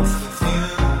enough of you.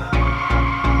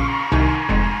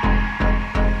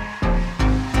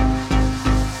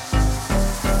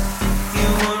 You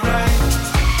were right.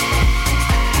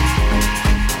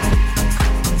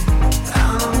 I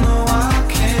know I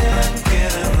can't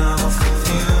get enough of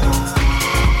you.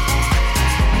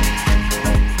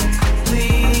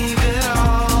 Leave it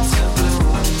all to bloom.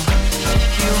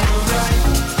 You were right.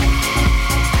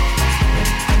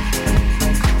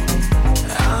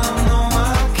 I know I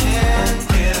can't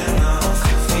get enough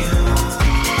of you.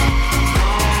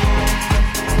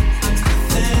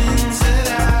 Things that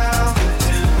I would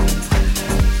do.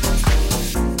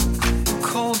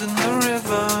 Cold in the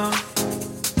river,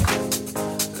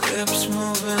 lips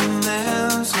moving,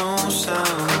 there's no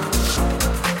sound.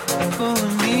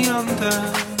 Pulling me under,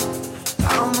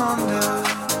 I'm under.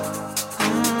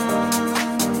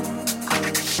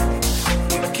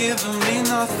 You're giving me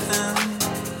nothing.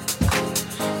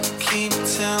 Keep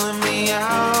telling me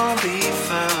I'll be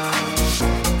fine.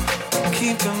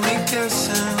 Keeping me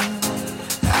guessing,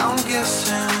 I'm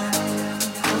guessing.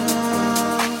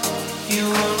 You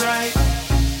were right.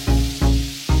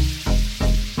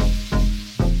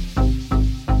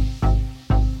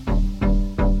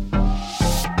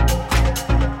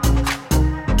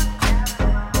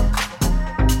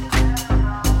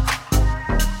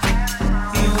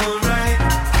 You were right.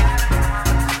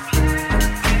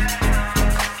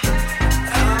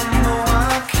 I know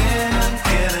I can't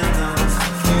get enough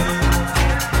of you.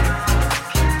 You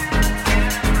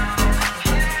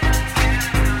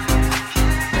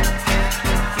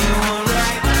were right. I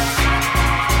know I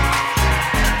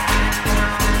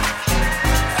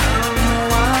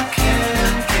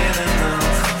can't get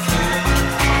enough of you.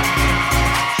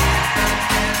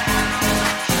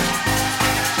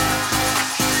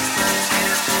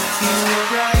 You were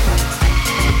right.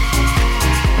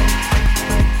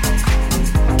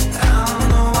 I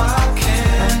know I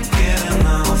can't get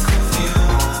enough of you.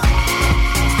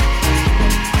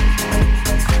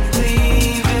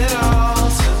 Leave it all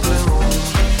to bloom.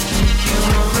 You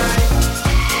were right.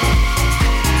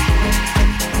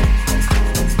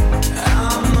 I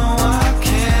know I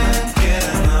can't get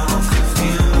enough of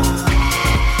you.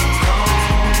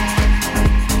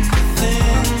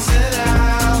 Things that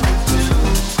I would do.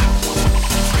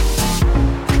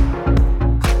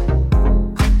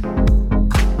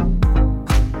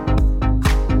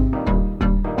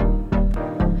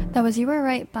 That was You Were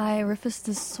Right by Rufus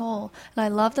Du Sol, and I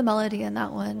love the melody in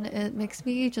that one. It makes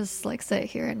me just like sit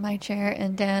here in my chair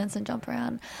and dance and jump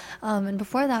around. And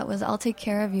before that was I'll Take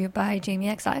Care of You by Jamie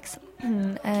XX.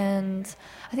 And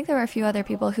I think there were a few other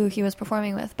people who he was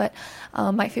performing with, but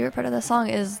my favorite part of the song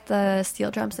is the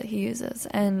steel drums that he uses.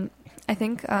 And I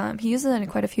think he uses it in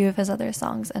quite a few of his other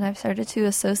songs, and I've started to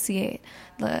associate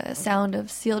the sound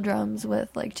of steel drums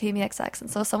with like Jamie XX. And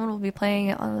so someone will be playing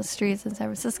it on the streets in San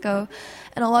Francisco,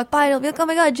 and I'll walk by and I'll be like, oh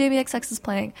my god, Jamie XX is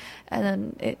playing, and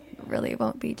then it really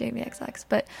won't be Jamie XX.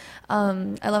 But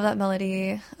I love that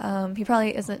melody. He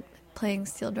probably isn't playing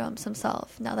steel drums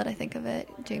himself, now that I think of it.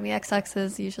 Jamie XX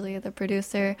is usually the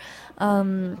producer.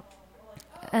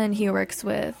 And he works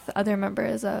with other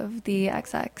members of the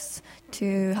XX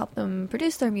to help them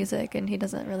produce their music, and he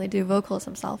doesn't really do vocals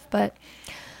himself. But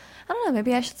I don't know,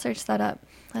 maybe I should search that up.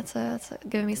 That's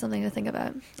giving me something to think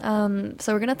about.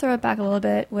 So we're going to throw it back a little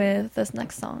bit with this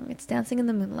next song. It's Dancing in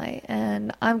the Moonlight,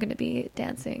 and I'm going to be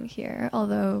dancing here,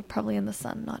 although probably in the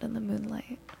sun, not in the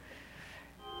moonlight.